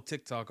did a whole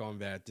TikTok on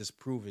that,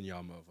 disproving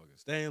y'all motherfuckers.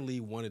 Stan Lee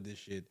wanted this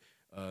shit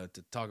to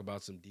talk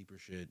about some deeper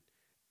shit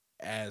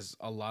as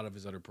a lot of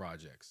his other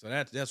projects. So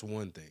that's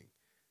one thing.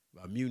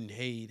 Mutant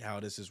hate, how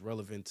this is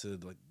relevant to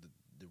like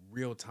the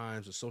real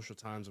times, the social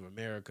times of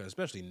America,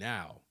 especially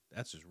now.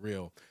 That's just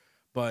real.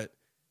 But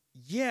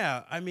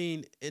yeah, I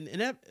mean,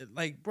 and that,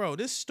 like, bro,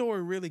 this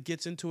story really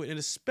gets into it, and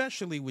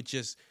especially with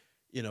just,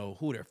 you know,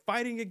 who they're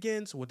fighting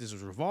against, what this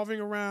is revolving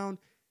around.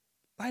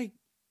 Like,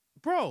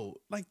 bro,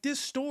 like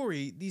this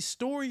story, the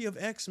story of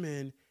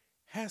X-Men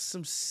has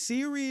some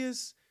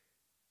serious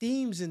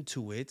themes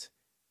into it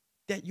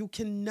that you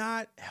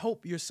cannot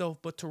help yourself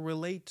but to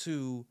relate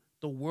to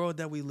the world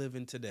that we live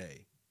in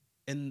today,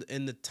 and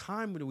the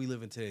time that we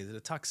live in today,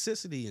 the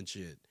toxicity and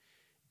shit.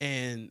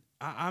 And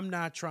I'm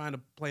not trying to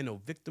play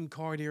no victim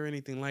card here or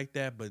anything like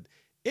that, but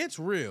it's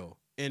real.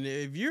 And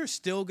if you're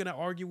still going to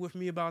argue with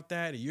me about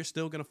that, and you're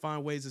still going to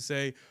find ways to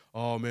say,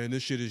 oh, man,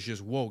 this shit is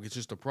just woke, it's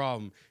just a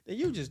problem, then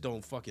you just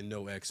don't fucking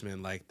know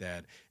X-Men like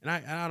that. And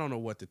I don't know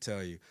what to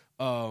tell you.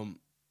 And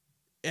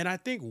I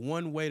think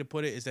one way to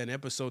put it is that in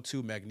episode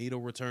 2, Magneto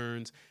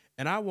returns.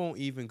 And I won't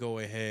even go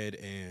ahead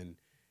and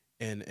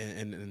then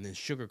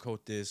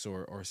sugarcoat this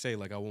or say,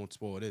 like, I won't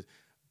spoil this.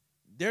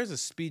 There's a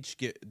speech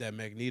that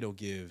Magneto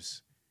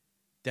gives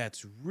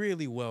that's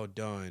really well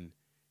done.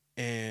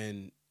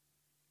 And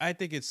I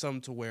think it's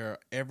something to where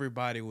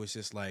everybody was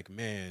just like,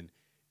 man,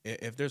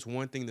 if there's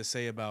one thing to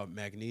say about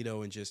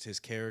Magneto and just his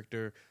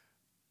character,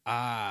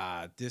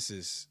 this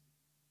is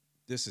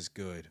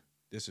good.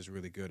 This is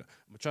really good. I'm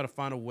gonna try to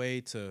find a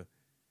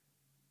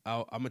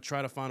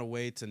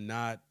way to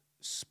not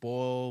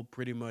spoil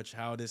pretty much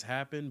how this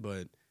happened,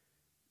 but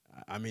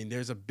I mean,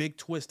 there's a big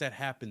twist that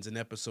happens in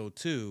episode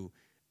 2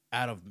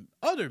 out of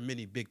other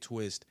many big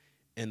twists,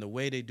 and the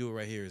way they do it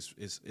right here is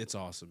it's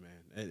awesome,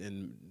 man.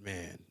 And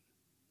man,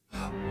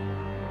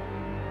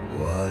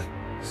 what?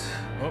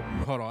 Oh,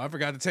 hold on, I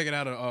forgot to take it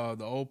out of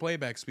the old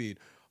playback speed.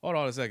 Hold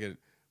on a second.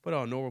 Put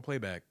on normal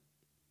playback.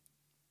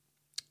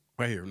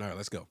 Right here. All right,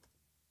 let's go.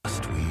 What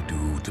must we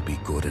do to be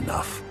good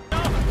enough?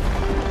 Let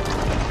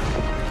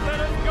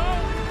us go!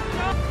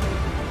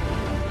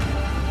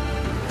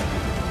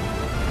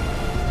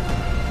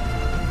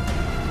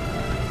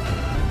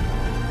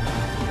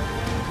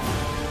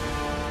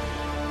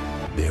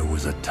 There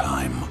was a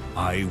time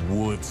I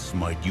would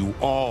smite you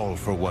all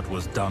for what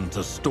was done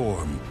to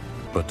Storm.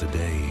 But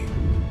today,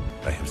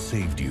 I have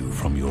saved you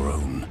from your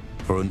own.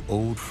 For an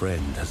old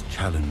friend has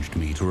challenged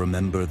me to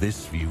remember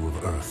this view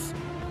of Earth.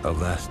 How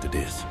vast it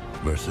is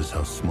versus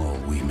how small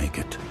we make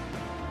it.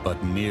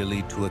 But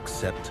merely to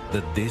accept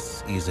that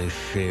this is a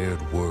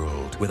shared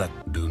world with a...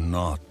 Do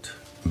not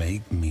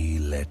make me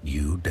let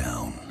you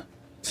down.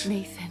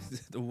 Nathan.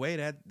 The way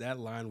that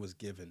line was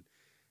given,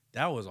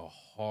 that was a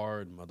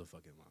hard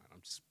motherfucking line.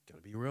 I'm just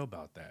gonna be real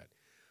about that.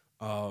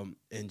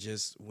 And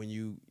just when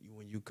you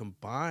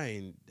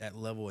combine that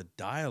level of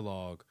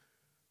dialogue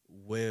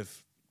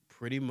with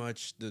pretty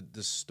much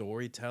the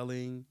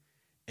storytelling,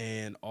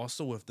 and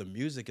also with the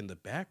music in the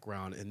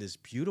background and this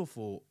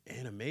beautiful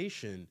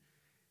animation,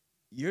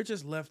 you're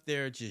just left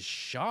there just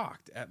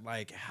shocked at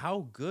like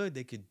how good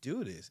they could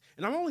do this.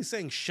 And I'm only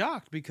saying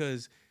shocked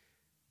because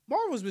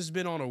Marvel's just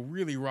been on a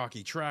really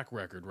rocky track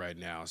record right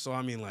now. So,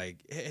 I mean, like,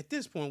 at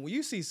this point, when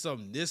you see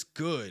something this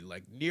good,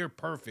 like near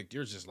perfect,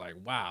 you're just like,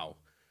 wow,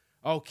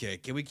 okay,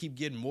 can we keep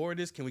getting more of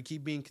this? Can we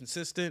keep being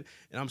consistent?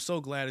 And I'm so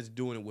glad it's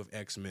doing it with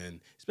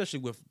X-Men, especially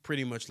with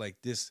pretty much like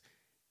this.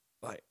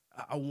 Like,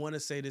 I want to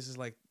say this is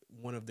like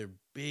one of their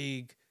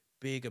big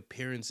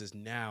appearances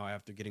now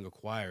after getting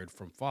acquired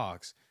from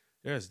Fox.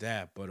 There's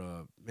that. But,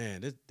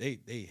 man, they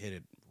hit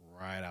it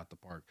right out the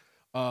park.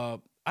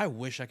 I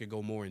wish I could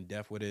go more in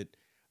depth with it,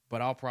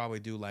 but I'll probably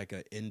do like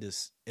a end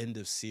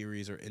of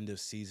series or end of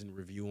season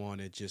review on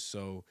it, just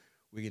so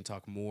we can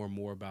talk more and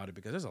more about it,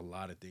 because there's a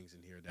lot of things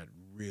in here that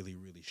really,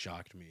 really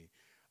shocked me.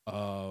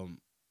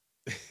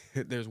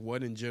 There's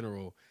one in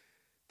general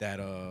that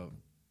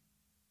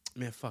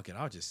man, fuck it.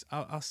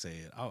 I'll say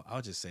it.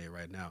 I'll just say it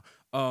right now.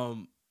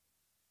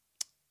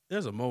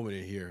 There's a moment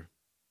in here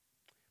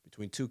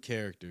between two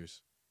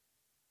characters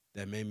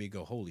that made me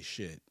go, holy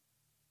shit.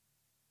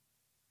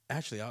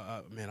 Actually,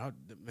 I'll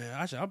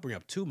bring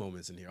up two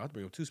moments in here. I'll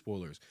bring up two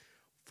spoilers.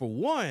 For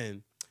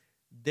one,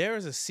 there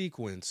is a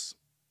sequence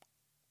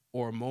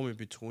or a moment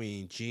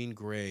between Jean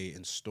Grey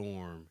and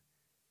Storm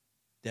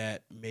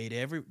that made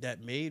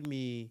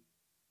me,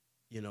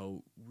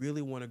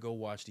 really want to go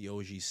watch the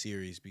OG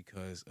series,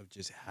 because of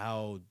just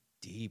how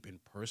deep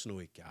and personal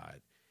it got,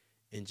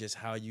 and just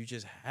how you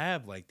just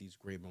have like these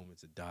great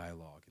moments of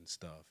dialogue and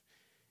stuff.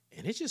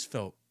 And it just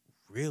felt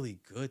really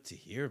good to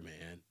hear,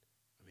 man.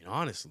 I mean,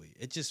 honestly,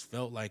 it just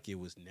felt like it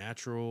was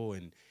natural,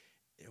 and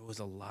it was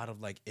a lot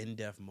of like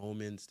in-depth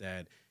moments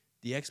that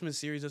the X-Men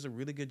series does a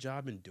really good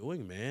job in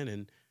doing, man.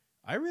 And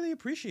I really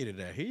appreciated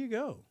that. Here you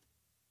go.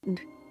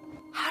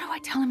 How do I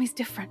tell him he's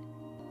different?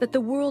 That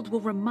the world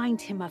will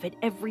remind him of it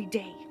every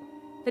day.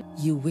 That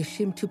you wish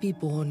him to be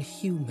born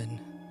human.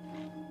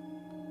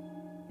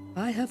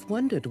 I have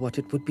wondered what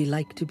it would be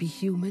like to be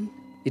human.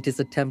 It is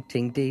a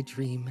tempting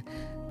daydream.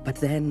 But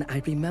then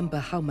I remember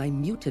how my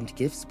mutant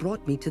gifts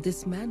brought me to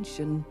this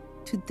mansion,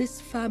 to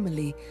this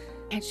family.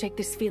 Can't shake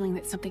this feeling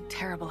that something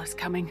terrible is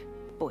coming.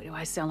 Boy, do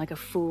I sound like a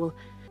fool.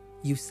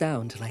 You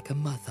sound like a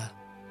mother.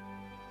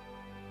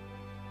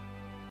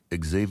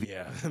 Xavier.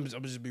 Yeah, I'm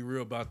just be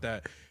real about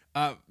that.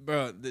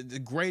 Bro, the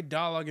great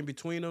dialogue in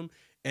between them,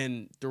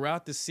 and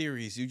throughout the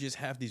series, you just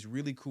have these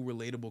really cool,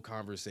 relatable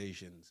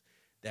conversations.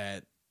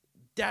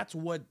 That's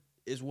what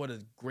a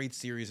great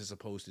series is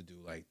supposed to do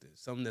like this.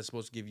 Something that's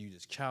supposed to give you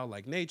this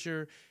childlike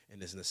nature and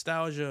this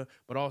nostalgia,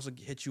 but also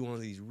hit you on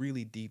these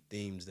really deep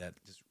themes that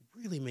just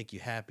really make you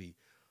happy.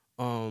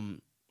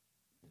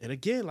 And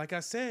again, like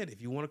I said,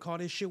 if you want to call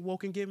this shit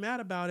woke and get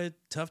mad about it,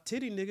 tough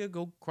titty nigga,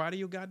 go cry to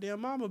your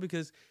goddamn mama,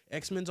 because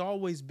X-Men's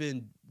always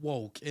been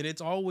woke, and it's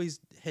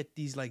always hit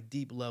these like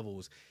deep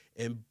levels.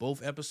 And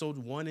both episodes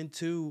 1 and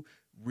 2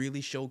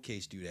 really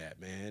showcased you that,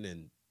 man.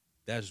 And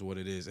that's what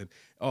it is. And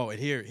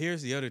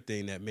here's the other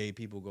thing that made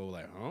people go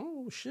like,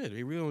 oh shit,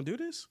 we really don't do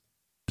this?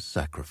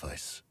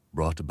 Sacrifice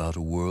brought about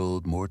a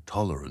world more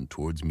tolerant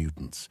towards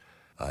mutants.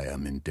 I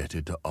am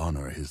indebted to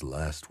honor his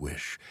last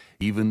wish,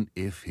 even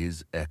if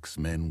his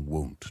X-Men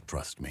won't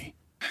trust me.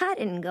 I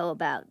didn't go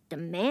about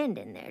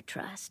demanding their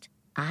trust.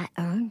 I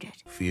earned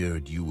it.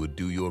 Feared you would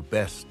do your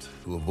best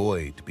to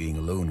avoid being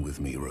alone with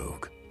me,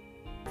 Rogue.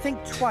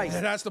 Think twice.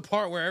 And that's the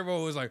part where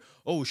everyone was like,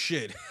 oh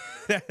shit.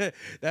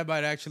 That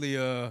might actually,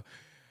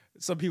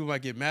 some people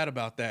might get mad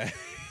about that.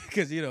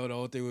 Because, the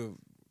whole thing with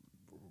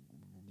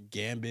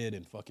Gambit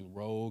and fucking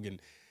Rogue,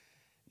 and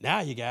now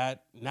you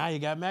got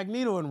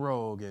Magneto and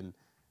Rogue, and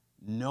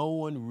no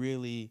one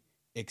really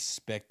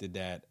expected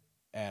that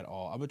at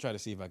all. I'm gonna try to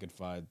see if I can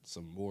find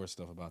some more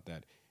stuff about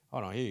that.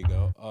 Hold on, here you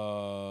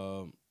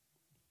go.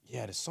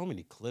 Yeah, there's so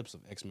many clips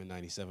of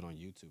Men-97 on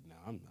YouTube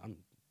now. I'm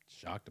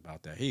shocked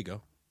about that. Here you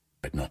go.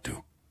 Not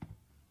to.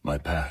 My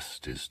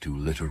past is too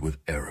littered with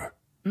error.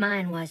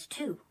 Mine was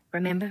too,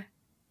 remember?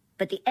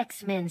 But the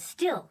X-Men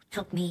still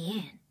took me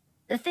in.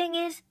 The thing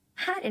is,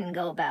 I didn't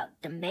go about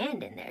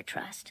demanding their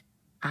trust.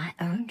 I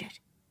earned it.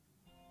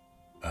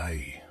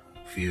 I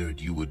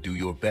feared you would do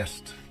your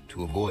best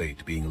to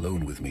avoid being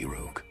alone with me,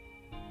 Rogue.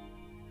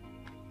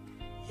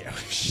 Yeah,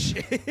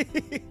 shit.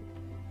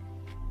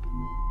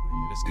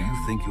 Do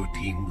you think your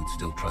team would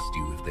still trust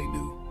you if they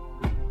knew?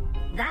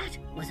 That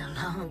was a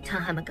long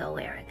time ago,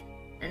 Eric.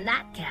 And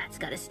that cat's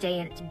gotta stay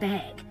in its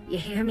bag. You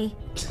hear me?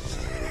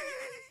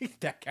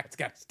 That cat's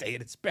gotta stay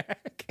in its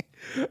bag.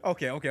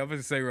 Okay, I'm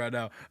gonna say right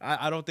now,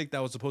 I don't think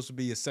that was supposed to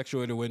be a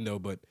sexual innuendo,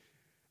 but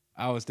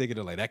I was thinking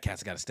of like, that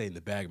cat's gotta stay in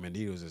the bag, man.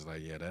 He was just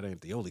like, yeah, that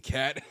ain't the only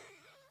cat.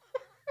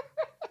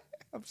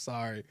 I'm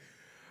sorry.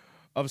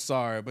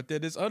 But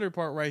then this other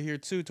part right here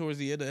too, towards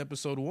the end of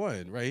episode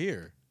 1, right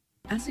here.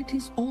 As it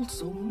is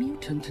also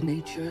mutant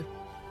nature,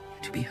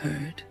 to be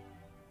heard,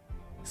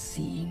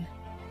 seen,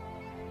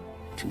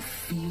 to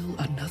feel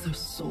another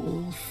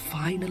soul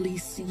finally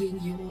seeing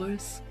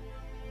yours.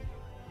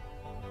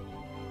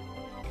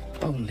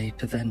 Only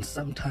to then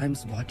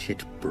sometimes watch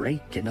it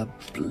break in a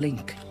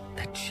blink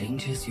that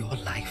changes your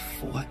life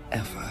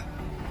forever.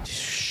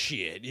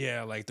 Shit,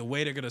 yeah, like the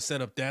way they're gonna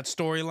set up that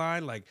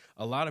storyline, like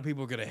a lot of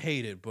people are gonna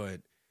hate it,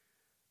 but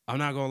I'm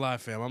not gonna lie,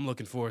 fam. I'm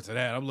looking forward to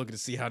that. I'm looking to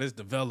see how this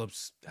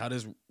develops, how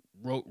this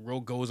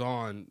road goes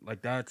on.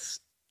 Like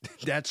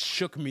that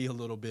shook me a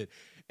little bit.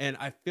 And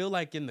I feel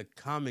like in the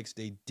comics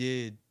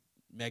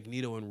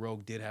Magneto and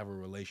Rogue did have a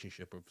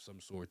relationship of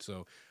some sort.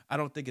 So I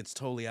don't think it's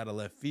totally out of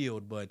left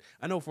field, but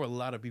I know for a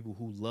lot of people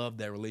who love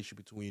that relationship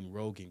between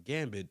Rogue and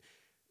Gambit,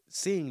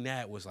 seeing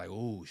that was like,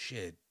 oh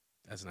shit,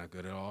 that's not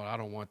good at all. I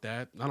don't want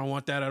that. I don't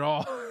want that at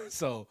all.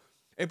 So,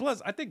 and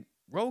plus I think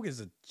Rogue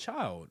is a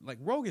child. Like,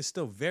 Rogue is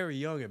still very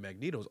young and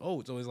Magneto's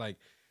old. So it's like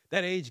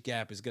that age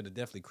gap is going to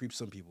definitely creep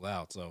some people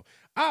out. So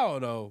I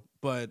don't know.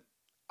 But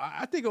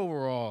I think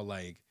overall,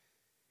 like,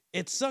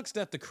 it sucks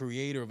that the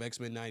creator of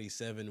X-Men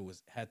 97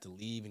 had to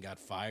leave and got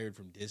fired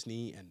from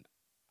Disney. And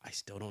I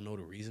still don't know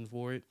the reason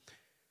for it.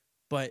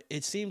 But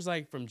it seems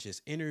like from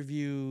just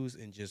interviews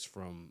and just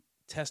from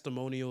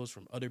testimonials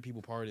from other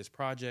people part of this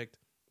project,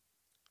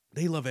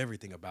 they love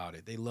everything about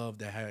it. They love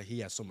that he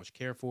has so much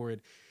care for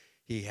it.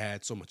 He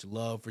had so much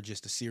love for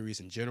just the series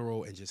in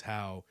general, and just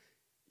how,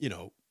 you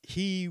know,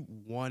 he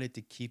wanted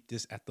to keep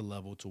this at the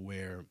level to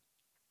where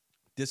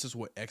this is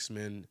what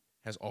X-Men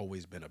has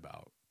always been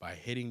about, by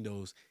hitting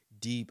those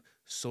deep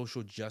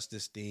social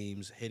justice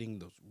themes, hitting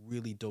those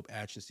really dope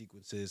action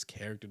sequences,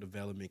 character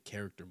development,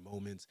 character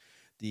moments,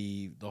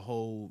 the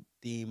whole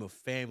theme of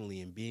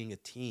family and being a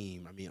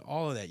team. I mean,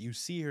 all of that you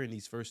see here in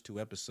these first 2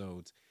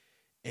 episodes.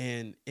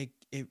 And it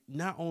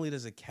not only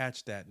does it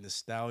catch that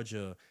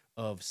nostalgia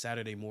of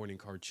Saturday morning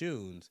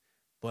cartoons,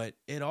 but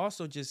it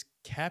also just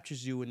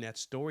captures you in that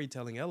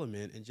storytelling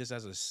element, and just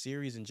as a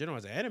series in general,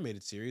 as an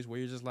animated series, where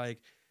you're just like,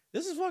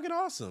 this is fucking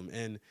awesome.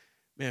 And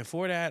man,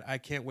 for that, I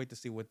can't wait to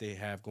see what they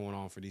have going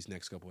on for these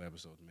next couple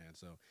episodes, man.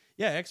 So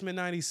yeah, X-Men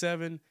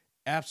 97,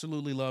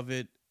 absolutely love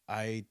it.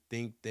 I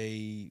think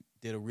they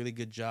did a really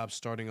good job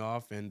starting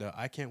off, and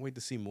I can't wait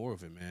to see more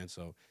of it, man.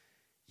 So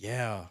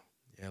yeah,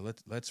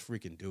 let's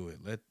freaking do it.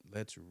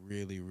 Let's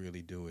really,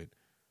 really do it.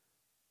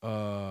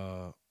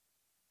 Oh,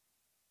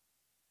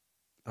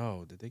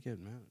 did they get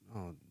mad?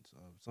 Oh,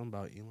 something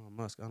about Elon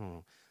Musk. I don't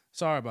know.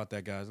 Sorry about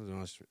that, guys. I'm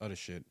doing other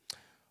shit.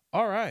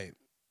 All right.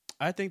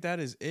 I think that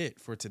is it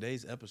for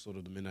today's episode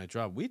of the Midnight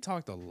Drop. We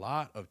talked a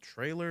lot of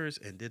trailers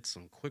and did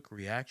some quick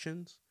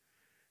reactions.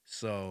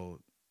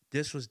 So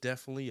this was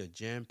definitely a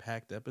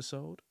jam-packed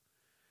episode.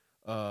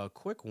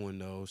 Quick one,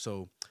 though.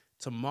 So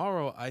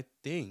tomorrow, I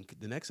think,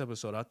 the next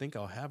episode, I think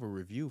I'll have a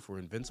review for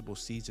Invincible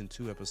Season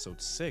 2,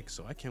 Episode 6.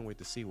 So I can't wait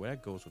to see where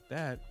that goes with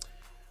that.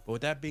 But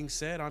with that being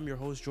said, I'm your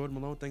host, Jordan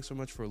Malone. Thanks so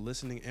much for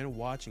listening and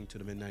watching to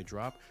the Midnight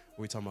Drop,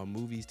 where we talk about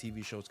movies,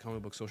 TV shows,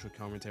 comic books, social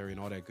commentary,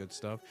 and all that good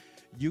stuff.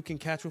 You can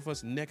catch with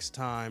us next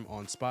time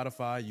on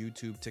Spotify,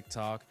 YouTube,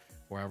 TikTok,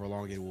 for however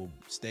long it will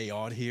stay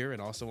on here, and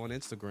also on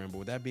Instagram. But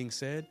with that being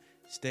said,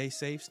 stay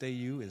safe, stay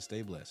you, and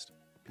stay blessed.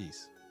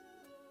 Peace.